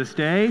for this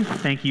day.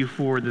 Thank you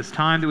for this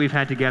time that we've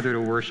had together to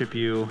worship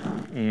you,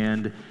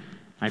 and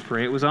I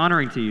pray it was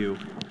honoring to you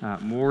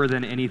more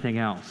than anything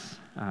else.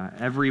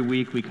 Every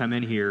week we come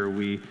in here,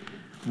 we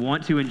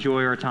want to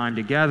enjoy our time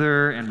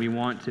together, and we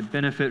want to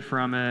benefit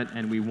from it,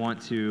 and we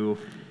want to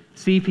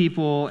see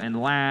people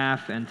and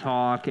laugh and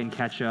talk and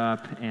catch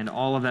up, and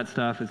all of that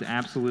stuff is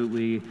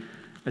absolutely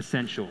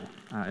essential.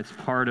 It's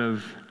part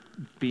of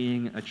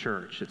being a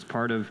church. It's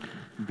part of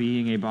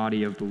being a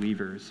body of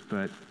believers.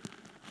 But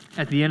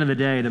at the end of the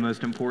day, the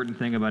most important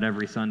thing about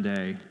every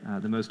Sunday,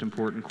 the most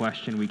important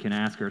question we can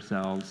ask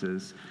ourselves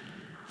is,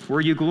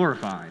 were you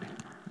glorified?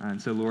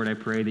 And so, Lord, I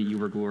pray that you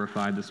were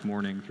glorified this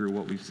morning through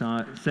what we've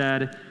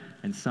said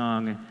and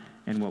sung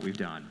and what we've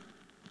done.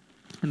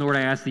 And Lord,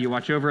 I ask that you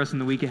watch over us in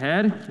the week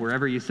ahead,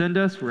 wherever you send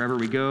us, wherever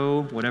we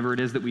go, whatever it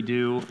is that we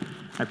do.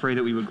 I pray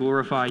that we would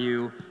glorify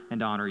you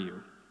and honor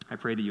you. I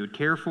pray that you would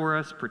care for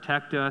us,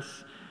 protect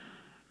us,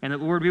 and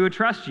that, Lord, we would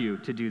trust you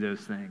to do those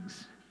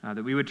things,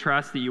 that we would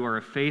trust that you are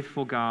a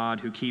faithful God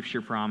who keeps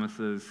your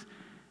promises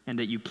and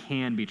that you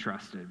can be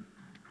trusted,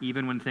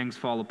 even when things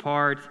fall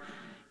apart,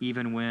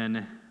 even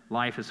when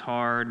life is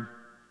hard,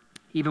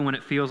 even when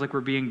it feels like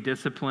we're being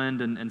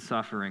disciplined and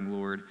suffering,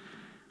 Lord.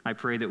 I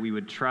pray that we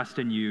would trust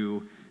in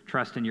you,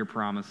 trust in your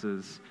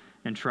promises,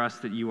 and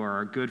trust that you are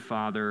our good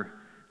Father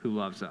who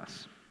loves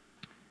us.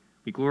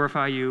 We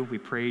glorify you, we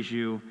praise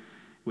you,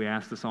 we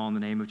ask this all in the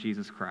name of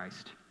Jesus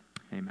Christ.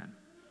 Amen.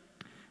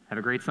 Have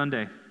a great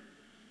Sunday.